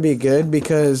it's going to be good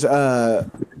because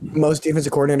most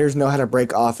defensive coordinators know how to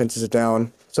break offenses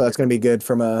down. So that's going to be good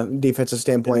from a defensive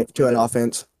standpoint to an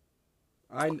offense.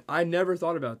 I never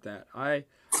thought about that. I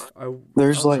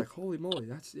There's was like, holy moly,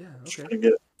 that's okay. Trying to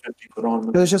get 50 put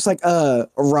on. It's just like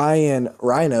Ryan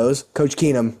knows, Coach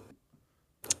Keenum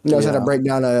knows how to break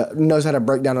down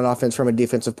an offense from a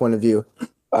defensive point of view.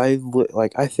 I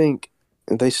think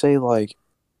they say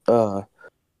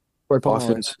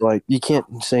offense, like you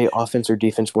can't say offense or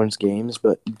defense wins games,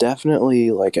 but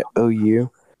definitely like at OU,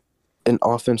 an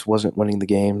offense wasn't winning the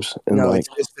games, and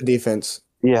it's the defense.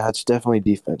 Yeah, it's definitely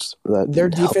defense. Their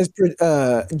defense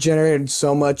generated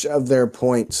so much of their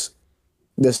points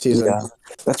this season. Yeah,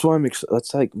 that's why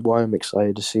why I'm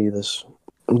excited to see this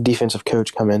defensive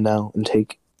coach come in now and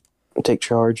take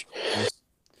charge,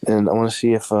 and I want to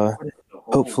see if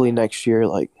hopefully next year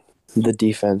the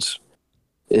defense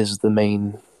is the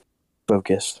main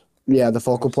focus. Yeah, the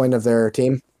focal point of their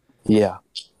team. Yeah.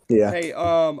 Hey,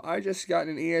 I just got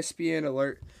an ESPN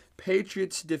alert.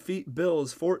 Patriots defeat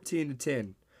Bills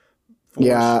 14-10.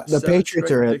 Yeah, the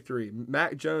Patriots are victory.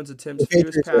 Mac Jones attempts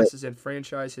fewest passes in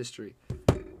franchise history.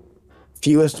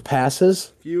 Fewest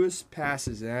passes? Fewest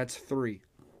passes, and that's 3.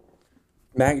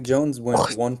 Mac Jones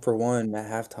went 1 for 1 at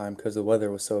halftime because the weather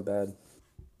was so bad.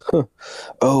 Huh.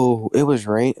 Oh, it was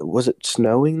rain. Was it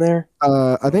snowing there?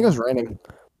 I think it was raining.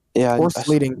 Yeah, or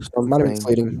sleeting. Might have been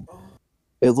sleeting.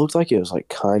 It looked like it was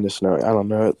kind of snowing. I don't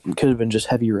know. It could have been just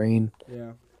heavy rain.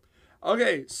 Yeah.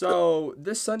 Okay, so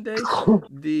this Sunday,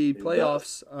 the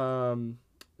playoffs.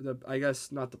 I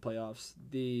guess not the playoffs.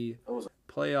 The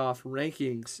playoff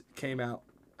rankings came out.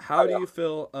 How do you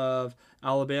feel of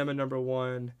Alabama number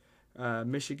 1,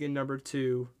 Michigan number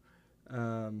 2,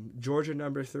 Georgia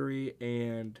number 3,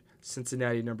 and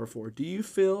Cincinnati number 4? Do you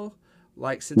feel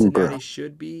like Cincinnati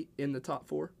should be in the top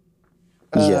 4?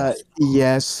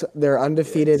 Yes, they're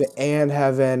undefeated and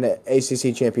have an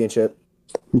ACC championship.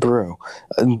 Bro,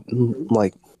 I know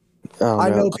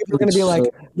people are going to be like,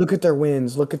 look at their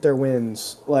wins.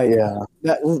 Like,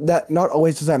 that not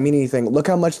always does that mean anything. Look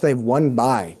how much they've won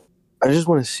by. I just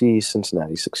want to see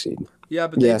Cincinnati succeed. Yeah,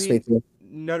 but they beat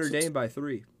Notre Dame by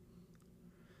 3.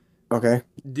 Okay.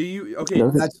 Do you okay?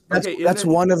 That's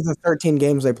one of the 13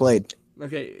 games they played.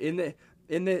 Okay, in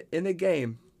the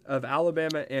game of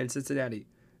Alabama and Cincinnati,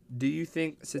 do you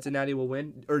think Cincinnati will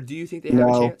win, or do you think they have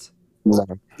a chance?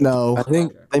 No. I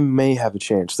think they may have a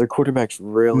chance. Their quarterback's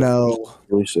really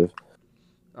elusive.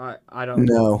 I don't.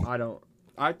 No. I don't.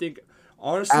 I think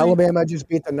honestly, Alabama just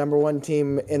beat the number 1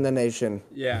 team in the nation.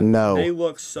 Yeah. No. They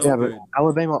look so good. But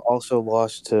Alabama also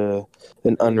lost to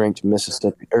an unranked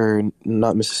Mississippi, or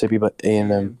not Mississippi, but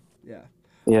A&M. Yeah.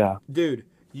 Yeah. Dude.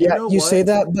 You say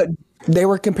that, but they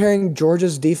were comparing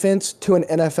Georgia's defense to an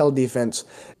NFL defense,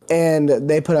 and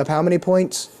they put up how many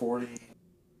points?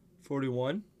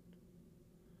 41.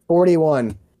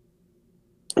 41.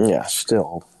 Yeah,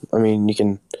 still. I mean, you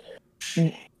can.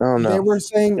 I don't know. They were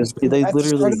saying at the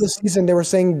start of the season, they were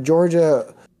saying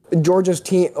Georgia's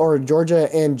team, or Georgia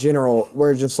in general,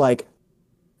 were just like,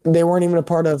 they weren't even a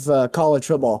part of college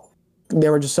football. They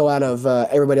were just so out of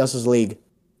everybody else's league.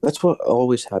 That's what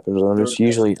always happens, and it's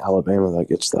usually Alabama that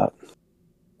gets that.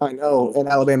 I know, and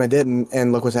Alabama didn't,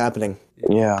 and look what's happening.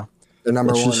 Yeah. They're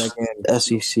number 1 again.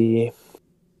 SEC.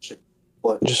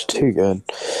 Just too good.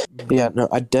 Yeah, no,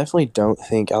 I definitely don't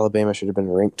think Alabama should have been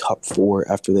ranked top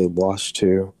 4 after they lost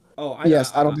to. Oh, I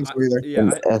don't think so either. Yeah,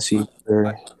 SEC.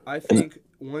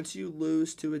 once you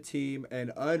lose to a team,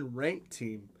 an unranked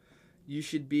team, you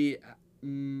should be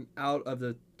out of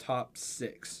the top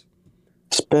 6.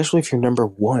 Especially if you're number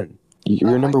 1.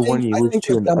 You're number 1, you I lose think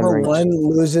to if an number unranked. 1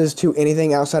 loses to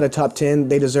anything outside of top 10,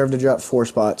 they deserve to drop 4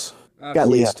 spots. At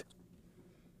Absolutely. least.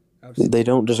 Absolutely. They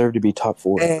don't deserve to be top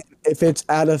 4. And if it's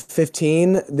out of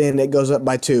 15, then it goes up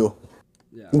by 2.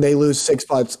 Yeah. They lose 6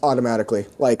 spots automatically.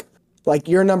 Like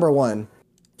you're number 1.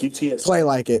 QTS. Play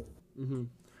like it. Mm-hmm.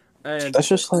 And That's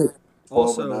just like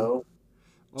 12-0.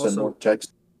 also, North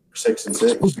Texas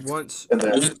 6-6. once And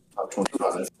then top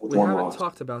 25 with we 1 haven't loss.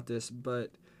 talked about this, but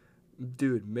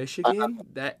dude, Michigan,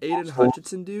 that Aiden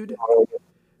Hutchinson dude,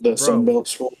 The Sun bro, Belt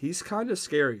school. he's kind of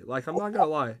scary. Like, I'm not gonna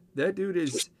lie, that dude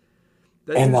is.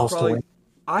 That And dude's they'll still probably. win.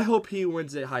 I hope he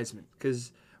wins a Heisman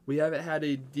because we haven't had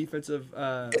a defensive.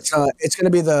 It's going to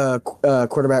be the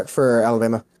quarterback for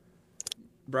Alabama.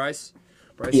 Bryce.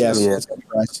 Yes, Yeah. it's going to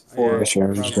be Bryce. Yeah,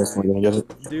 sure, he's definitely gonna get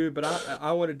it. dude, but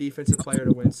I want a defensive player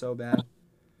to win so bad.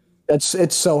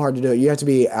 It's so hard to do it. You have to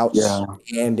be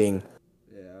outstanding.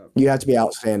 Yeah. You have to be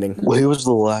outstanding. Who was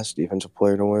the last defensive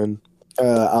player to win?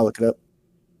 I'll look it up.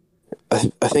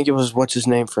 I think it was, what's his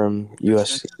name from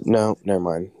USC? No, never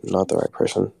mind. Not the right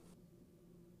person.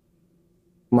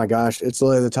 Oh my gosh, it's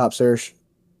literally the top search.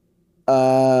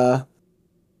 Charles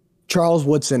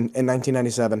Woodson in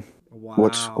 1997. Wow.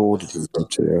 What school did he go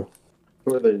to?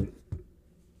 Who are they?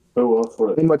 Who else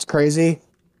were they? And what's crazy?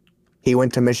 He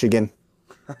went to Michigan.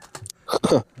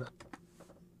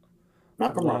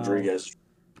 Malcolm Wow. Rodriguez.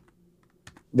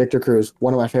 Victor Cruz,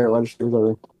 one of my favorite wide receivers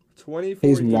ever. 24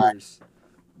 He's years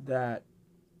that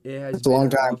it has That's a been long an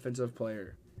time. offensive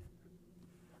player.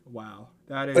 Wow.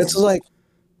 That is. It's like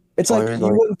you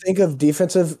wouldn't think of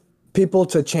defensive people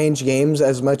to change games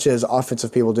as much as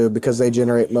offensive people do because they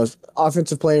generate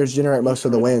offensive players generate most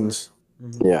of the wins.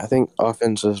 Yeah, I think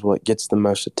offense is what gets the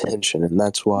most attention, and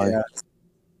that's why. Yeah.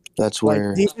 That's where.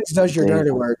 Like defense does your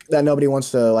dirty work that nobody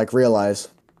wants to realize.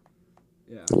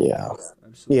 Yeah. Yeah.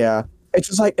 Absolutely. Yeah, it's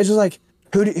just like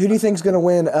who do you think's gonna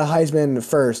win a Heisman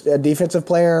first, a defensive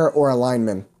player or a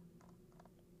lineman?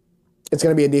 It's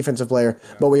gonna be a defensive player,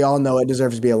 but we all know it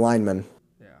deserves to be a lineman.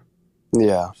 Yeah.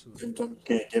 Yeah. Absolutely.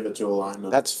 Can't give it to a lineman.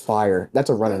 That's fire. That's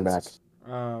a running back.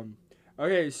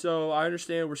 Okay, so I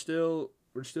understand we're still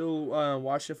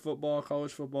watching football,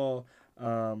 college football.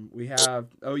 We have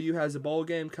OU has a bowl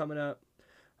game coming up,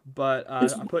 but I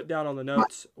put down on the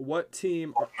notes what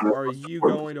team are you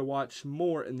going to watch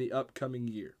more in the upcoming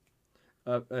year?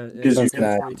 In Cincinnati.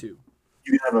 2022.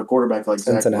 You have a quarterback like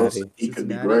Zach Cincinnati. Wilson. He could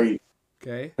be Cincinnati. great.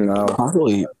 Okay, No,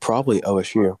 Probably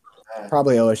OSU.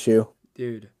 probably OSU.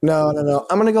 dude. No.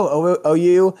 I'm gonna go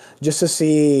OU just to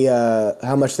see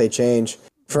how much they change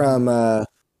from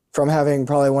having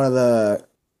probably one of the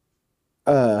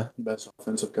Best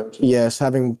offensive coaches.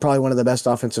 having probably one of the best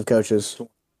offensive coaches.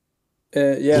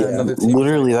 Another team.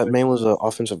 Literally, that man was an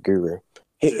offensive guru.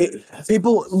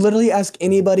 People literally ask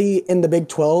anybody in the Big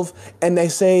 12, and they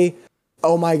say,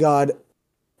 "Oh my God,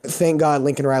 thank God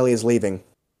Lincoln Riley is leaving."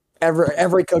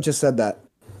 Every coach has said that.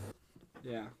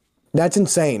 Yeah. That's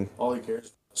insane. All he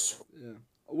cares is Yeah.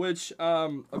 Which,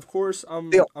 of course,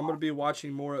 I'm Yeah. going to be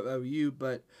watching more of OU,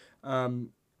 but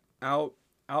out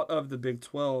of the Big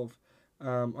 12,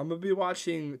 I'm going to be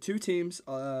watching two teams,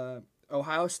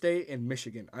 Ohio State and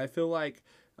Michigan. I feel like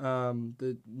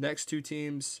the next two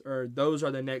teams, or those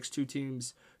are the next two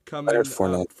teams coming up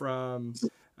from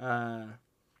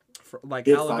like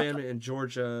Alabama and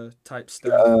Georgia type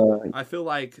stuff. I feel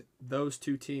like those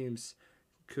two teams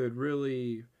could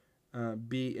really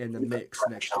be in the mix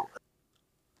next year.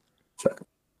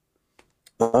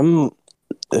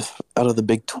 If out of the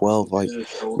Big 12,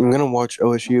 I'm gonna watch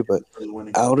OSU, but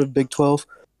out of Big 12,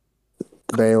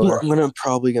 Baylor.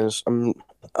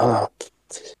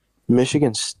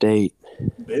 Michigan State.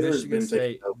 Baylor's Michigan been State.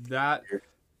 taking over.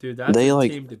 That's They, a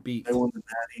team to beat. They won the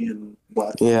Natty and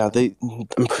what? Yeah,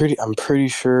 I'm pretty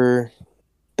sure,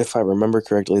 if I remember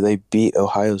correctly, they beat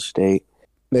Ohio State,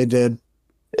 They did.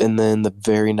 and then the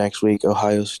very next week,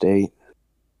 Ohio State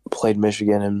played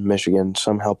Michigan, and Michigan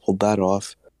somehow pulled that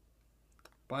off.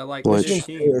 By like Which-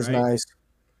 15, It was right? nice.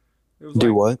 It was Do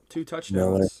like what? 2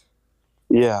 touchdowns.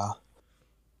 Yeah.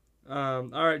 All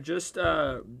right, just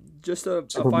a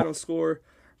final score.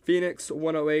 Phoenix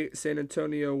 108, San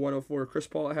Antonio 104. Chris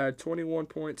Paul had 21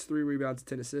 points, 3 rebounds,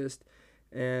 10 assists,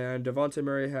 and Devontae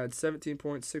Murray had 17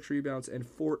 points, 6 rebounds, and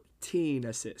 14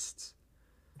 assists.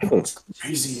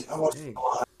 Crazy. I watched Dang. a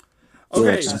lot.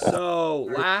 Okay, Yeah. so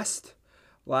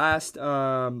last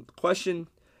question.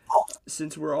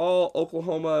 Since we're all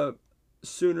Oklahoma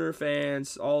Sooner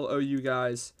fans, all OU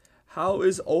guys, How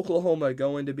is Oklahoma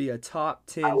going to be a top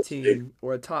 10 team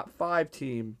or a top 5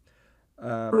 team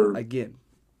again?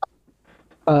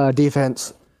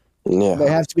 Defense. Yeah. They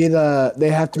have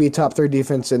to be top 3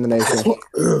 defense in the nation.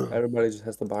 Everybody just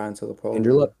has to buy into the program.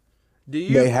 Andrew, look. Do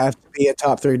you They have to be a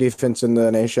top 3 defense in the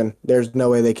nation. There's no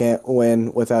way they can't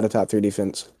win without a top 3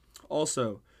 defense.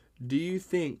 also, do you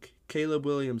think Caleb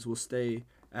Williams will stay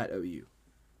at OU?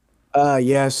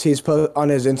 Yes, on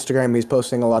his Instagram. He's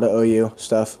posting a lot of OU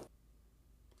stuff.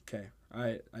 Okay.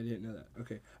 I didn't know that.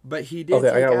 Okay. But he did Okay,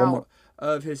 I take got one out more.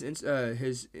 of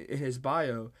his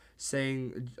bio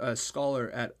saying a scholar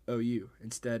at OU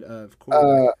instead of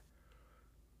quarterback.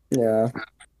 Yeah.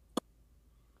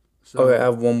 So, Okay, I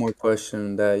have one more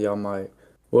question that y'all might.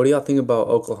 What do y'all think about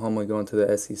Oklahoma going to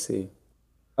the SEC?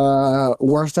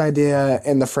 Worst idea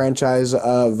in the franchise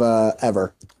of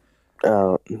ever.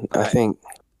 I think.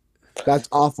 That's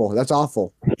awful. That's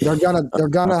awful. They're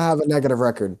gonna have a negative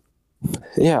record.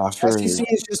 Yeah. For SEC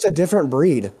is just a different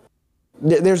breed.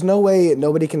 There's no way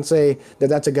nobody can say that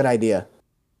that's a good idea.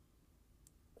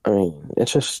 I mean,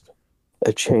 it's just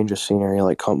a change of scenery,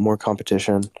 like more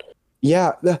competition.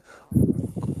 Yeah,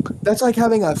 that's like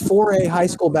having a 4A high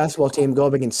school basketball team go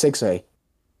up against 6A.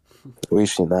 We've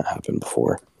seen that happen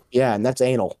before. Yeah, and that's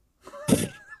anal.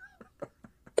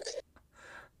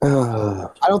 I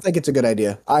I don't think it's a good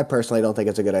idea. I personally don't think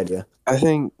it's a good idea.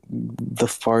 think the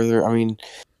farther, I mean,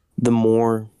 the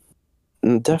more,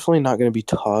 definitely not going to be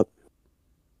top.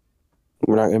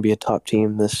 We're not going to be a top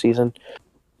team this season,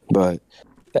 but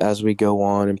as we go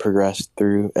on and progress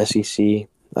through SEC,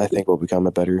 I think we'll become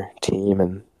a better team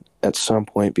and at some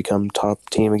point become top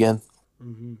team again.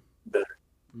 mhm.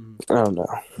 I don't know.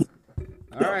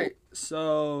 All right.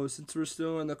 So, since we're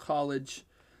still in the college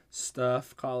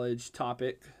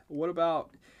topic, what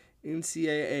about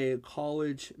NCAA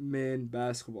college men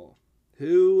basketball?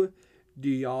 Who do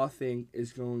y'all think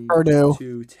is going Purdue.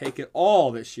 to take it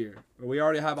all this year? We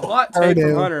already have a hot take from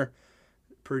Purdue. Hunter.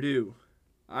 Purdue.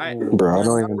 All right. Bro, I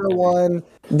don't Number even. one,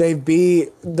 they've beat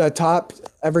the top.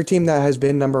 Every team that has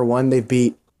been number one, they've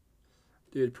beat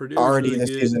Dude, Purdue already is really this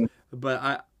good, season.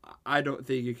 but I don't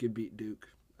think you can beat Duke.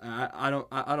 I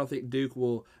don't think Duke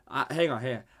will. Hang on.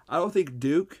 I don't think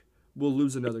Duke will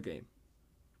lose another game.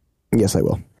 Yes, I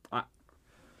will. I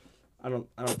don't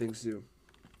think so.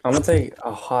 I'm gonna take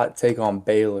a hot take on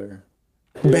Baylor.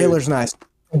 Baylor's nice.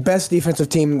 Best defensive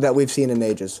team that we've seen in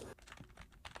ages.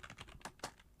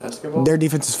 Basketball? Their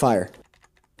defense is fire.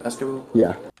 Basketball?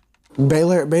 Yeah.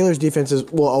 Baylor's defenses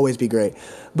will always be great.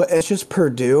 But it's just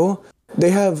Purdue.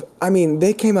 They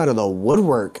came out of the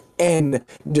woodwork and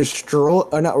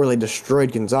not really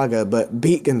destroyed Gonzaga, but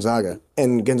beat Gonzaga.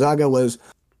 And Gonzaga was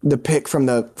the pick from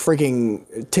the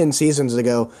freaking 10 seasons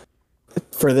ago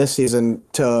for this season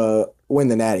to win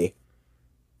the Natty.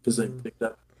 Because they picked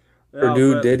up.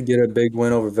 Purdue but- did get a big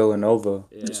win over Villanova.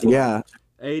 Yeah.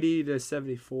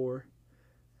 80-74.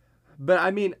 But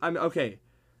I'm okay.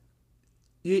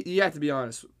 You have to be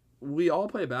honest. We all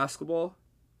play basketball,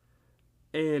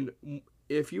 and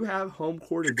if you have home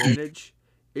court advantage,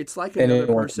 it's like another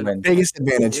Anyone person. can win. Biggest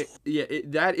advantage.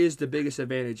 That is the biggest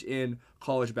advantage in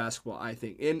college basketball. I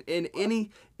think in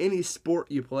any sport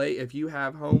you play, if you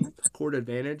have home court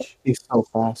advantage, He's so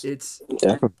fast. it's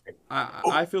Definitely.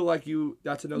 I feel like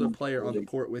that's another player on the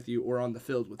court with you or on the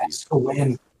field with you. That's the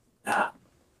win.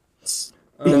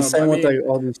 The same with like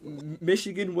all these.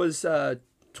 Michigan was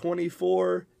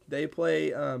 24. They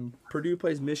play. Purdue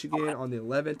plays Michigan on the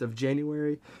 11th of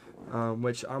January,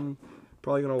 which I'm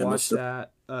probably gonna watch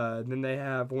that. Then they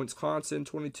have Wisconsin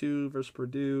 22 versus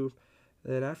Purdue.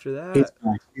 Then after that,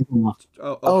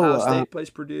 Ohio State plays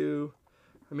Purdue.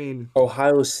 I mean,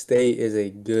 Ohio State is a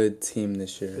good team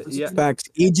this year. yeah, Facts.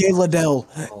 EJ Liddell.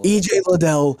 EJ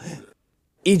Liddell.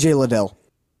 EJ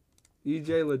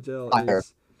Liddell Fire.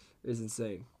 is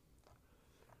insane.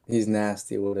 He's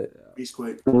nasty with it. He's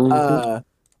quick. But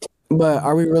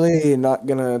are we really not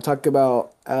gonna talk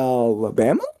about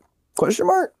Alabama? Question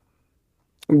mark.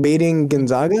 Beating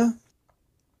Gonzaga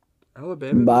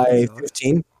Alabama by beat Gonzaga?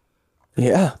 15.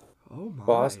 Yeah. Oh my!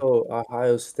 But also,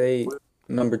 Ohio State,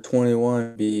 number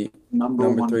 21, beat Number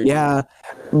number one. 3. Yeah.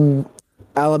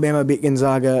 Alabama beat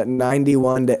Gonzaga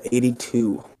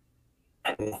 91-82.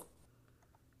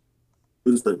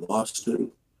 Who's they lost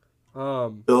to?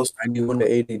 Bills.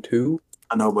 91-82.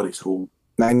 I know, but he's cool.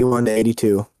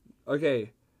 91-82.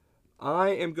 Okay, I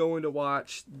am going to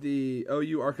watch the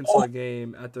OU Arkansas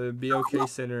game at the BOK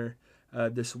Center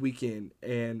this weekend,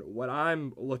 and what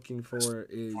I'm looking for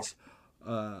is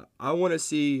I want to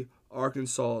see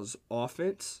Arkansas's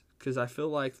offense because I feel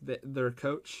like their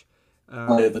coach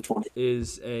The 20.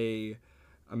 is a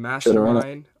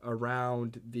mastermind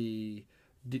around the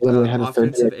Literally had a third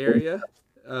offensive year. area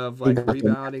of like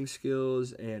rebounding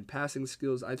skills and passing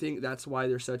skills. I think that's why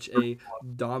they're such a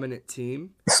dominant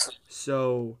team.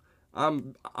 So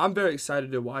I'm very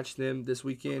excited to watch them this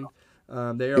weekend.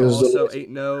 They are also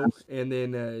 8-0, and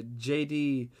then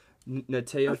JD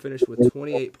Nateo finished with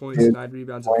 28 points, 9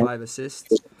 rebounds, and 5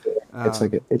 assists. It's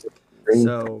like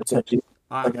So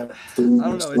I don't know.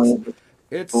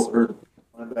 It's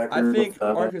I think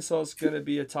Arkansas is going to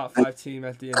be a top 5 team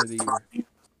at the end of the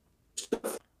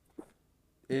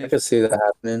year. I could see that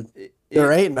happening.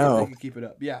 They're If 8-0. they can keep it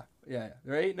up. Yeah. They're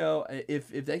 8-0. If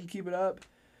they can keep it up,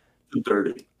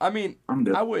 2:30. I mean, I'm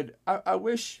done. I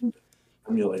wish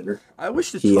Later.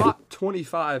 the top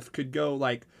 25 could go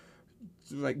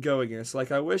go against.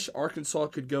 Like I wish Arkansas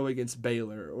could go against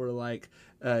Baylor, or like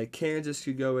Kansas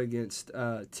could go against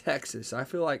Texas. I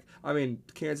feel like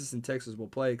Kansas and Texas will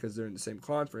play because they're in the same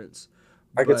conference.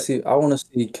 I want to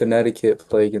see Connecticut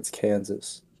play against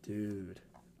Kansas. Dude,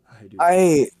 I do.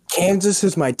 Kansas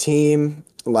is my team.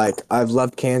 Like, I've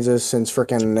loved Kansas since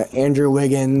freaking Andrew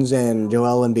Wiggins and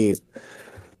Joel Embiid.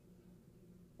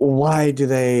 Why do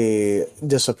they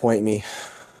disappoint me?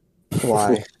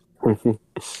 Why? I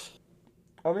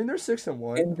mean, they're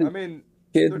 6-1. I mean,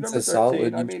 they're number 13.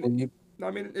 Solid. I mean,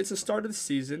 it's the start of the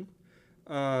season.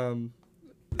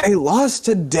 They lost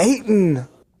to Dayton.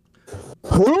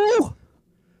 Who?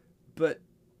 But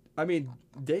I mean,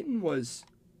 Dayton was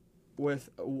with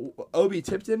Obi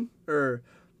Tipton, or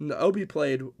Obi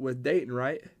played with Dayton,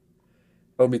 right?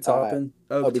 Obi Toppin.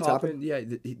 Obi Toppin? Toppin. Yeah,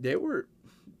 they were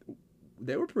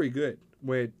pretty good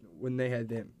when they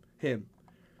had him.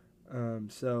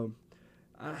 So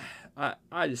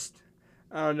I just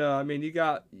I don't know. I mean, you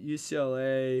got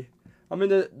UCLA. I mean,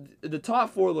 the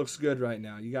top 4 looks good right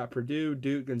now. You got Purdue,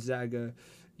 Duke, Gonzaga,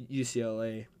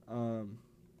 UCLA. I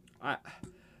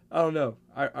don't know.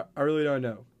 I really don't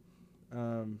know.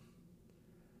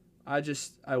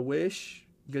 I wish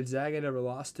Gonzaga never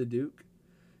lost to Duke,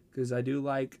 because I do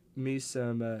like me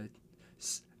some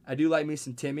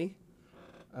Timmy.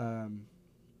 But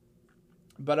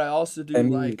I also do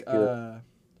like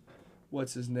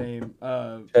what's his name?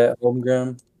 Chet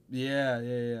Holmgren. Yeah.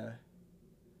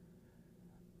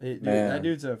 Dude, that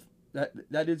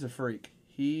dude's a freak.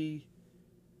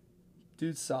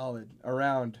 Dude's solid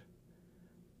around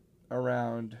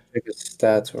Check his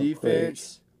stats real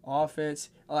defense, offense.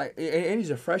 And he's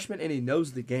a freshman and he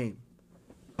knows the game.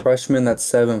 Freshman that's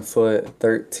 7 foot,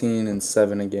 13 and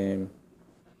 7 a game.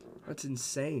 That's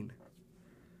insane.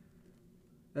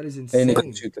 That is insane. And he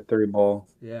can shoot the 3 ball.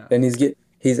 Yeah. And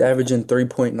he's averaging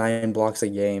 3.9 blocks a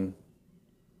game.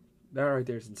 That right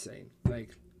there is insane.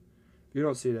 Like, you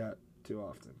don't see that too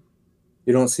often.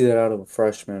 You don't see that out of a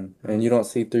freshman, and you don't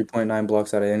see 3.9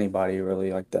 blocks out of anybody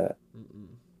really like that.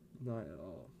 Not at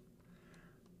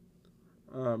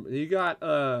all. You got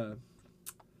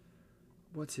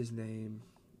what's his name?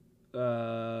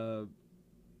 Banchero.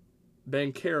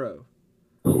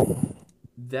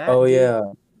 Yeah.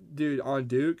 Dude, on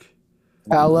Duke.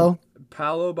 Paolo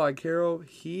Banchero,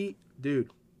 he's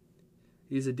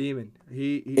a demon.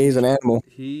 He's an animal.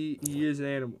 He is an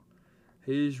animal.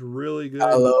 He's really good.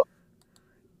 Paolo.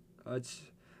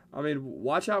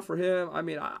 Watch out for him. I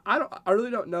mean, I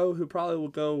really don't know who probably will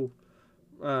go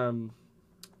the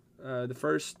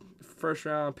first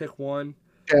round, pick 1.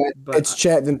 But It's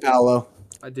Chet then Paolo.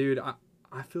 Dude, I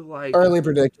feel like Early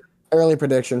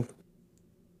prediction.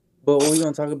 But we're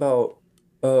going to talk about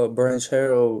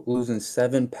Branchero losing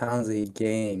 7 pounds a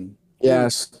game.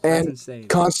 Yes, that's and insane.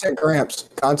 Constant cramps.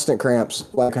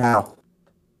 Like how?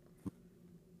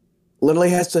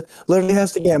 Literally has to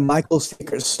get Michael's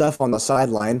secret stuff on the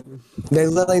sideline. They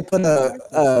literally put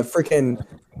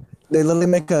they literally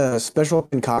make a special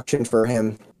concoction for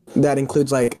him that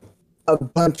includes like a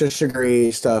bunch of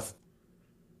sugary stuff.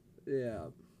 Yeah.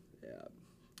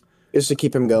 Just to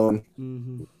keep him going.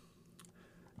 Mm-hmm.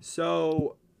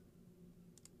 So,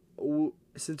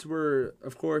 since we're,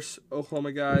 of course,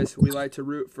 Oklahoma guys, we like to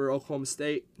root for Oklahoma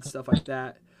State and stuff like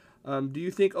that. Do you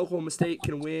think Oklahoma State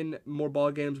can win more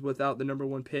ball games without the number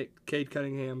 1 pick, Cade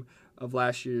Cunningham, of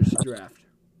last year's draft?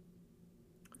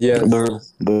 Yeah, they're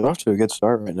off to a good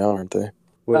start right now, aren't they?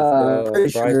 With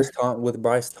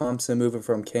Bryce Thompson moving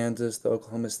from Kansas to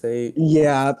Oklahoma State.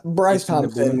 Yeah, Bryce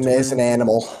Thompson is an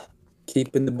animal.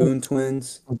 Keeping the Boone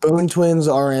twins. Boone twins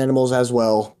are animals as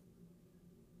well.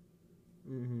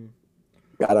 Mm-hmm.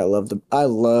 God, I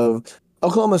love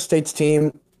Oklahoma State's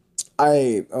team.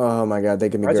 Oh my God, they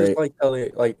can be great. I just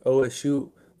like how OSU,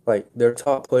 their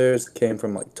top players came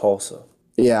from Tulsa.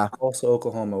 Yeah. Tulsa,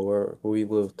 Oklahoma, where we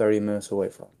live 30 minutes away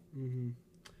from. Mm-hmm.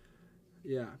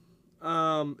 Yeah.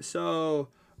 So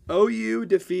OU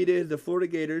defeated the Florida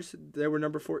Gators. They were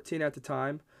number 14 at the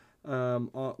time,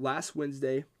 last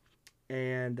Wednesday,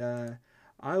 and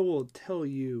I will tell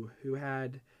you who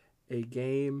had a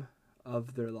game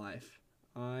of their life.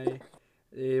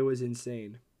 It was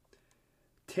insane.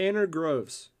 Tanner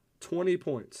Groves, 20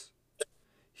 points.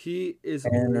 He is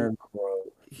Tanner Grove.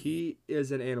 he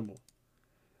is an animal.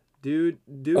 Dude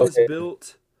is Okay.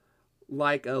 built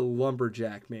like a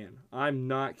lumberjack, man. I'm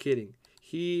not kidding.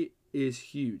 He is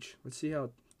huge. Let's see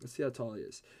how tall he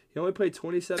is. He only played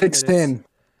 27 minutes. 6'10".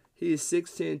 He is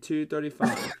 6'10",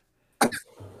 235.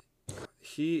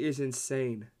 He is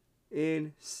insane.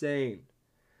 Insane.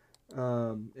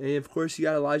 And of course you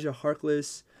got Elijah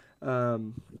Harkless,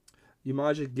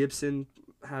 Umaja Gibson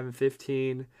having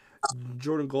 15,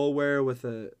 Jordan Goldware with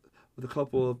a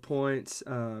couple of points,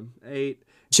 8.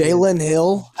 Jalen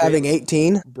Hill having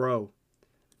 18. Bro,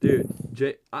 dude,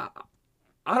 I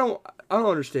don't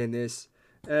understand this,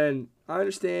 and I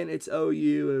understand it's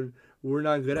OU and we're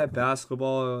not good at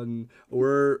basketball and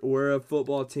we're a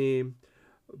football team,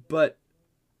 but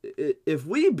if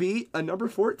we beat a number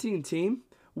 14 team,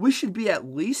 we should be at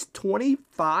least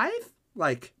 25.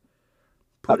 Like,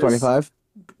 Top 25.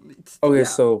 Okay, yeah.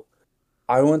 so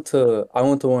I went to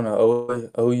one of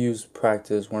OU's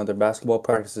practice, one of their basketball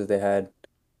practices they had,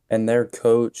 and their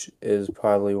coach is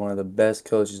probably one of the best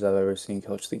coaches I've ever seen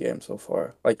coach the game so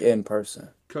far, like in person.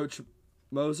 Coach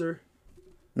Moser.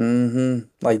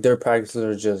 Like their practices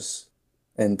are just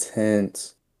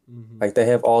intense. Mm-hmm. Like they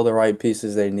have all the right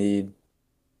pieces they need.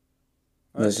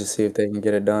 Let's just see if they can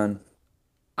get it done.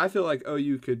 I feel like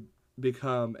OU could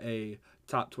become a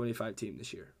top 25 team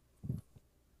this year.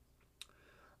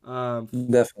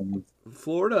 Definitely.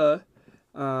 Florida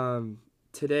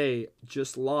today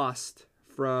just lost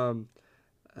from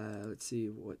let's see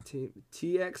what team,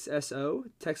 TXSO,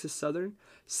 Texas Southern,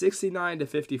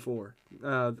 69-54.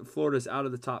 Florida's out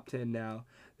of the top 10 now.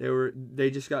 They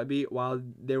just got beat while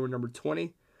they were number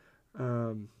 20.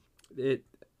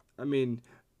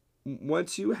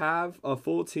 Once you have a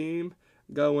full team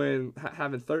going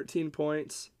having 13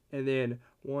 points and then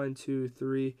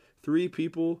 3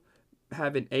 people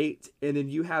having 8, and then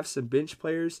you have some bench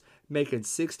players making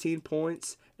 16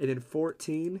 points and then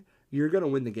 14, you're gonna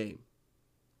win the game.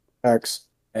 X.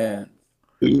 And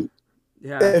Yeah.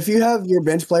 If you have your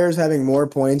bench players having more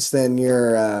points than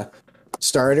your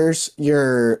starters,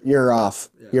 you're off.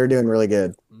 Yeah. You're doing really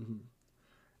good. Mm-hmm.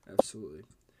 Absolutely.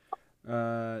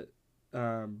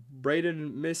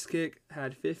 Braden Miskick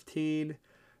had 15.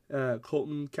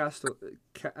 Colton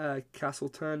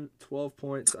Castleton 12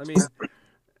 points. I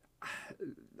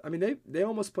mean they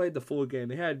almost played the full game.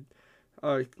 They had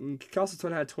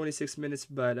Castleton had 26 minutes,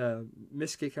 but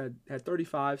Miskick had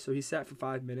 35, so he sat for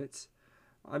 5 minutes.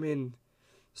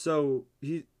 So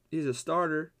he's a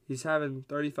starter. He's having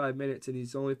 35 minutes and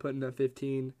he's only putting up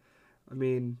 15.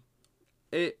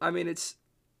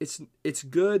 It's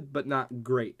good but not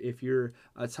great if you're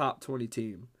a top 20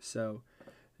 team. So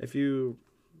if you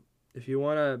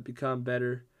want to become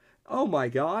better, oh my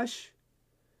gosh,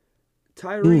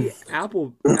 Tyree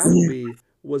Appleby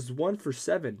was 1 for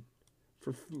 7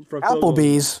 from field goal.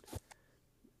 Applebee's.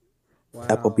 Wow.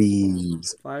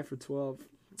 Applebee's. 5 for 12.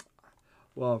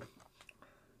 Well,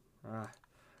 I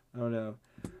don't know.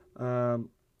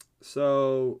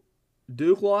 So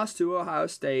Duke lost to Ohio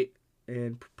State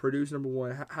and Purdue's number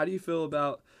 1. How do you feel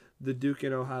about the Duke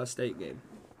and Ohio State game?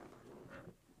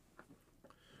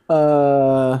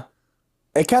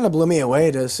 It kind of blew me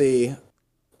away to see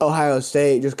Ohio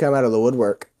State just come out of the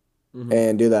woodwork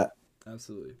and do that.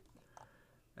 Absolutely.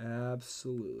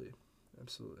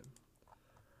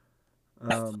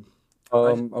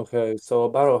 Okay, so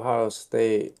about Ohio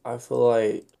State, I feel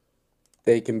like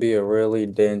they can be a really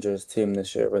dangerous team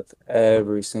this year with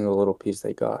every single little piece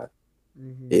they got.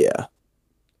 Yeah.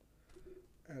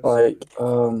 Like,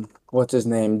 what's his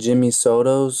name? Jimmy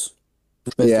Soto's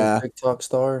Mr. Yeah. TikTok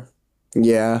star.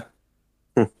 Yeah.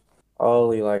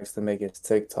 All he likes to make is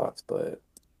TikToks, but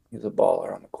he's a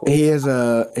baller on the court. He is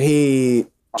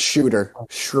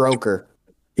Stroker.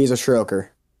 He's a stroker.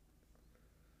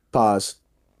 Pause.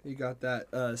 He got that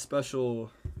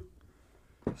special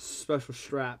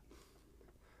strap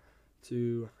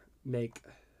to make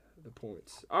the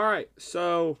points. All right,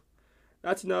 so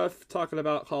that's enough talking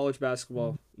about college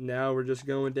basketball. Now we're just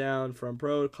going down from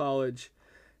pro to college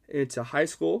into high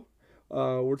school.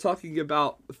 We're talking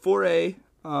about 4A.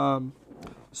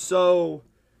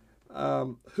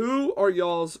 Who are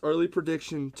y'all's early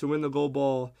prediction to win the gold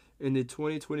ball in the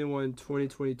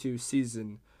 2021-2022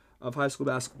 season of high school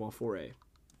basketball 4A?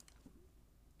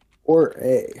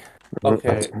 4A.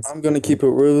 Okay, I'm gonna keep it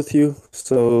real with you.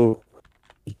 So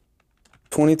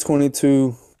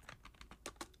 2022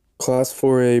 Class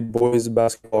 4A boys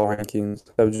basketball rankings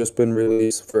have just been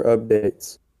released for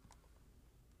updates.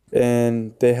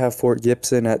 And they have Fort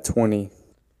Gibson at 20,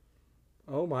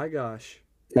 Oh my gosh,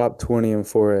 top 20 in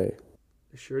 4A.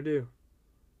 they sure do.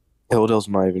 Hilldale's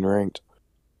not even ranked.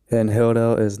 And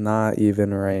Hilldale is not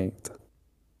even ranked.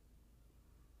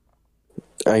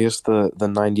 I guess the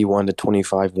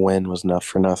 91-25 win was enough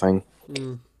for nothing.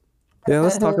 Mm. Yeah,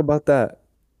 let's talk about that.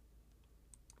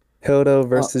 Hilldale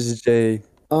versus Jay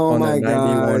Oh on my the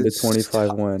 91 god. to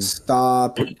 25 win.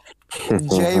 Stop.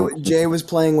 Jay was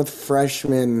playing with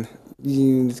freshmen.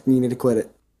 You need to quit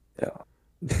it.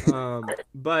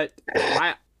 But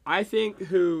I think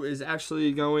who is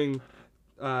actually going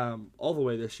all the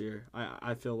way this year,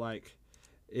 I feel like,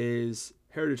 is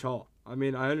Heritage Hall. I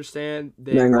mean, I understand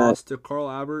they Dang right. lost to Carl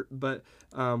Albert, but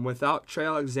without Trey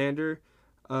Alexander,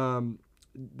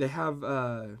 they have.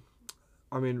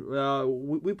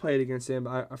 We played against him.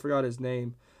 I forgot his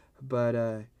name, but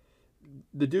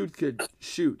the dude could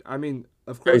shoot. I mean,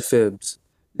 of Trey course, Phibbs.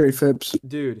 Trey Phipps.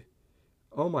 dude.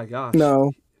 Oh my gosh.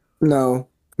 No.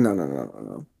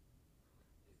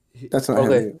 That's not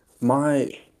Okay, him.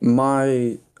 Trey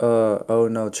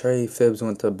Phibbs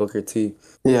went to Booker T.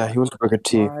 Yeah, he was Booker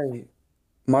T.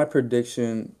 My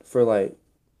prediction for like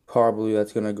probably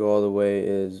that's gonna go all the way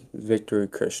is Victory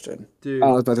Christian. Dude,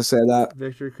 I was about to say that.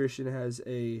 Victor Christian has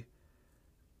a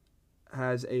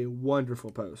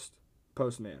wonderful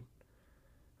postman.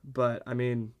 But I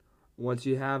mean, once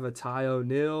you have a Ty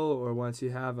O'Neal or once you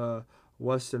have a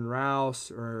Weston Rouse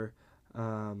or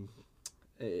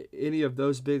any of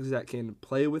those bigs that can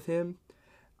play with him,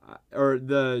 or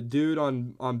the dude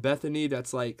on Bethany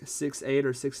that's like 6'8"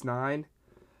 or 6'9",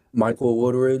 Michael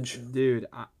Woodridge. dude,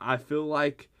 I feel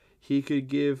like he could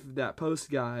give that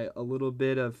post guy a little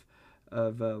bit of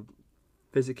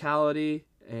physicality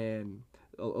and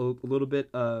a little bit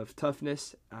of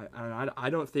toughness. I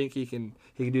don't think he can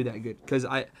do that good because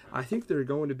I think they're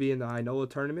going to be in the Inola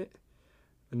tournament.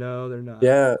 No, they're not.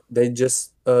 Yeah, they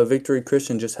just Victory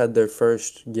Christian just had their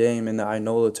first game in the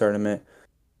Inola tournament,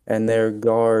 and their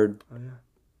guard, Oh yeah.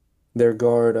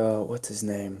 What's his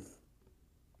name?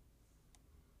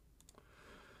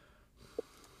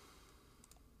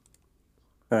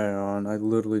 Hang on, I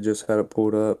literally just had it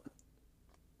pulled up.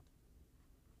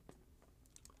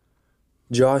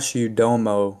 Josh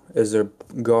Udomo is their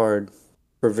guard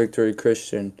for Victory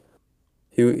Christian.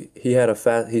 He's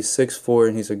 6'4"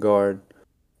 and he's a guard.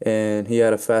 And he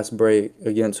had a fast break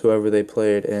against whoever they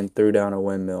played and threw down a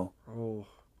windmill. Oh.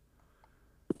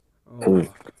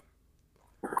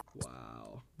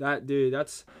 Wow. That dude,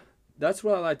 that's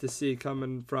what I like to see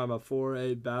coming from a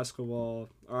 4A basketball,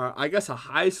 or I guess a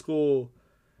high school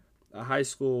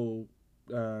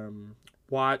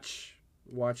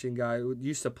watching guy who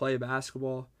used to play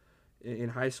basketball in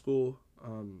high school.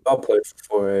 I'll play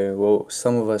for 4A. Well,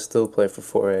 some of us still play for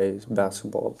 4A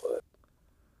basketball, but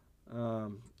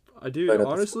I do Right at the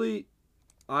honestly.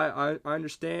 I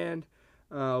understand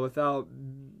without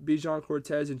Bijan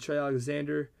Cortez and Trey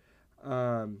Alexander,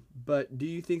 but do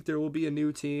you think there will be a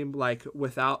new team like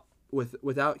without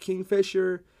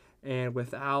Kingfisher and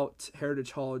without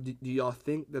Heritage Hall? Do y'all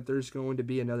think that there's going to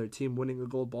be another team winning a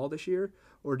gold ball this year,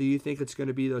 or do you think it's going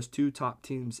to be those two top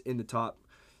teams in the top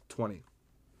 20?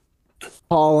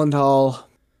 Holland Hall.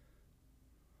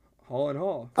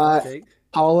 Hall. Take.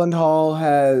 Holland Hall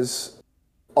has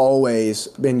always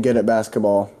been good at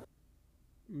basketball.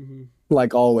 Mm-hmm.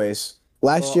 Like always.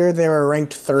 Last year they were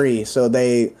ranked 3, so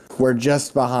they were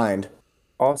just behind.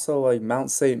 also like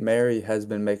Mount St. Mary has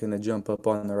been making the jump up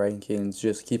on the rankings.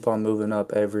 Just keep on moving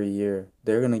up every year.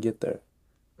 They're gonna get there.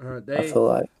 I feel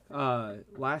like.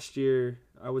 Last year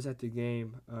I was at the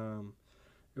game.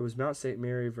 It was Mount St.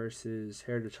 Mary versus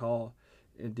Heritage Hall,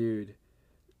 and dude,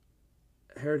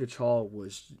 Heritage Hall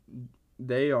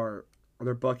they're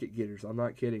bucket getters. I'm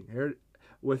not kidding.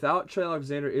 Without Trey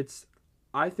Alexander,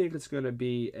 I think it's going to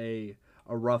be a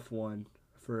rough one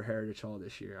for Heritage Hall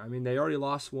this year. I mean, they already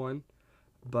lost one,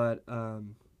 but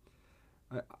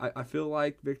I feel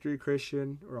like Victory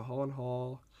Christian or Holland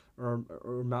Hall or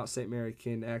Mount St. Mary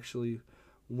can actually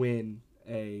win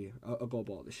a gold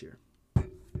ball this year.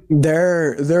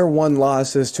 Their one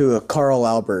loss is to a Carl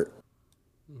Albert,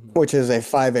 which is a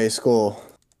 5A school.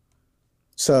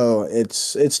 So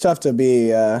it's tough to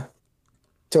win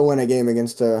a game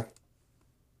against a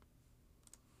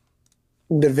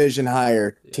division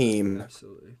higher team.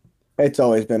 Absolutely. It's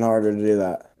always been harder to do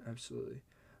that. Absolutely.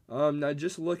 Now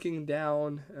just looking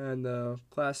down in the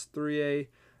Class 3A,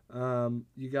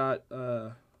 you got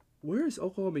where is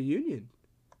Oklahoma Union?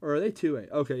 Or are they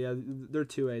 2A? Okay, yeah, they're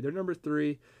 2A. They're number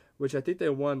 3 which I think they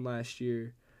won last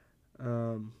year.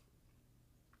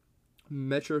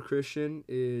 Metro Christian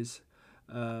is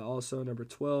also number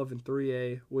 12 in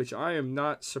 3A, which I am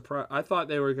not surprised. I thought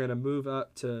they were going to move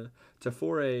up to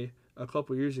 4A a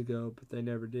couple years ago, but they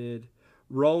never did.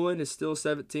 Rowan is still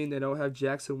 17. They don't have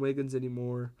Jackson Wiggins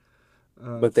anymore.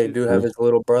 But they do have his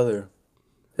little brother.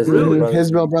 Really? His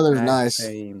little brother's exact nice.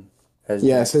 same as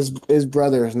Yes, Jack. his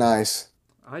brother is nice.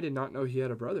 I did not know he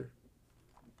had a brother.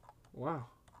 Wow.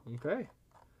 Okay.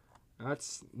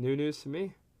 That's new news to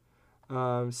me.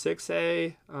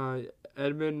 6A,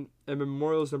 Edmond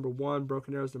Memorial's number 1,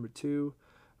 Broken Arrow's number 2.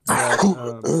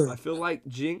 But, I feel like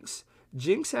Jinx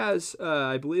has,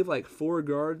 I believe, like 4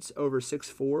 guards over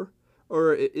 6'4".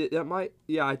 Or that might,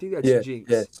 yeah, I think that's Jinx.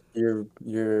 Yes, you're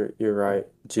right,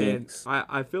 Jinx. And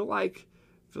I feel like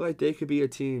they could be a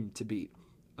team to beat.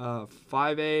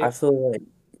 5A. I feel like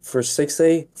for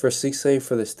 6A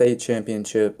for the state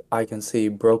championship, I can see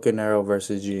Broken Arrow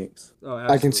versus Jinx. Oh,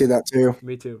 I can see that too.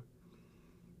 Me too.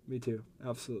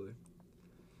 Absolutely.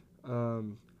 For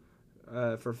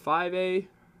 5A,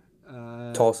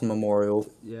 Tulsa Memorial.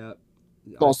 yeah,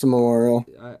 Tulsa Memorial.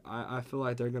 I feel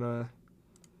like they're gonna.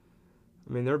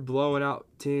 I mean, they're blowing out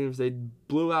teams. They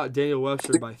blew out Daniel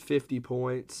Webster by 50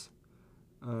 points.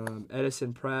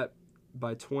 Edison Pratt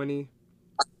by 20.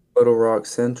 Little Rock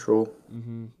Central.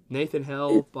 Nathan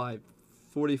Hell by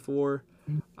 44.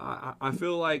 I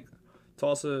feel like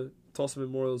Tulsa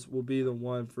Memorials will be the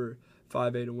one for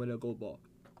 5A to win a gold ball.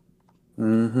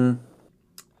 Mm-hmm.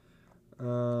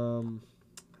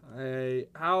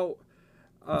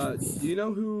 Do you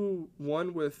know who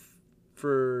won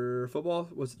for football?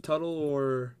 Was it Tuttle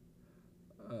or?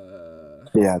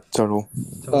 Yeah, Tuttle.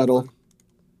 Tuttle.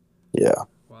 Yeah.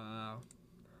 Wow.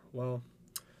 Well.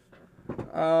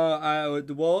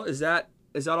 Well, is that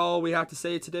all we have to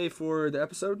say today for the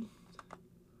episode?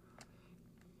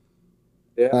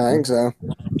 Yeah, I think so.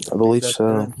 I believe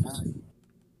so.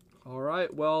 All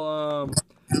right. Well,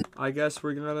 I guess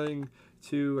we're going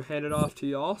to hand it off to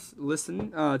y'all.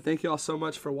 Listen, thank y'all so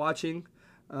much for watching.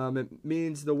 It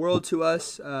means the world to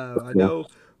us. I know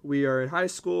we are in high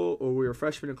school, or we are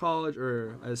freshmen in college,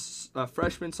 or as a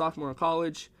freshman, sophomore in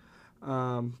college.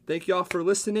 Thank y'all for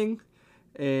listening,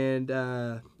 and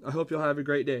I hope y'all have a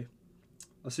great day.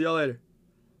 I'll see y'all later.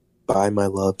 Bye, my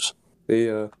loves. See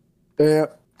ya. Yeah.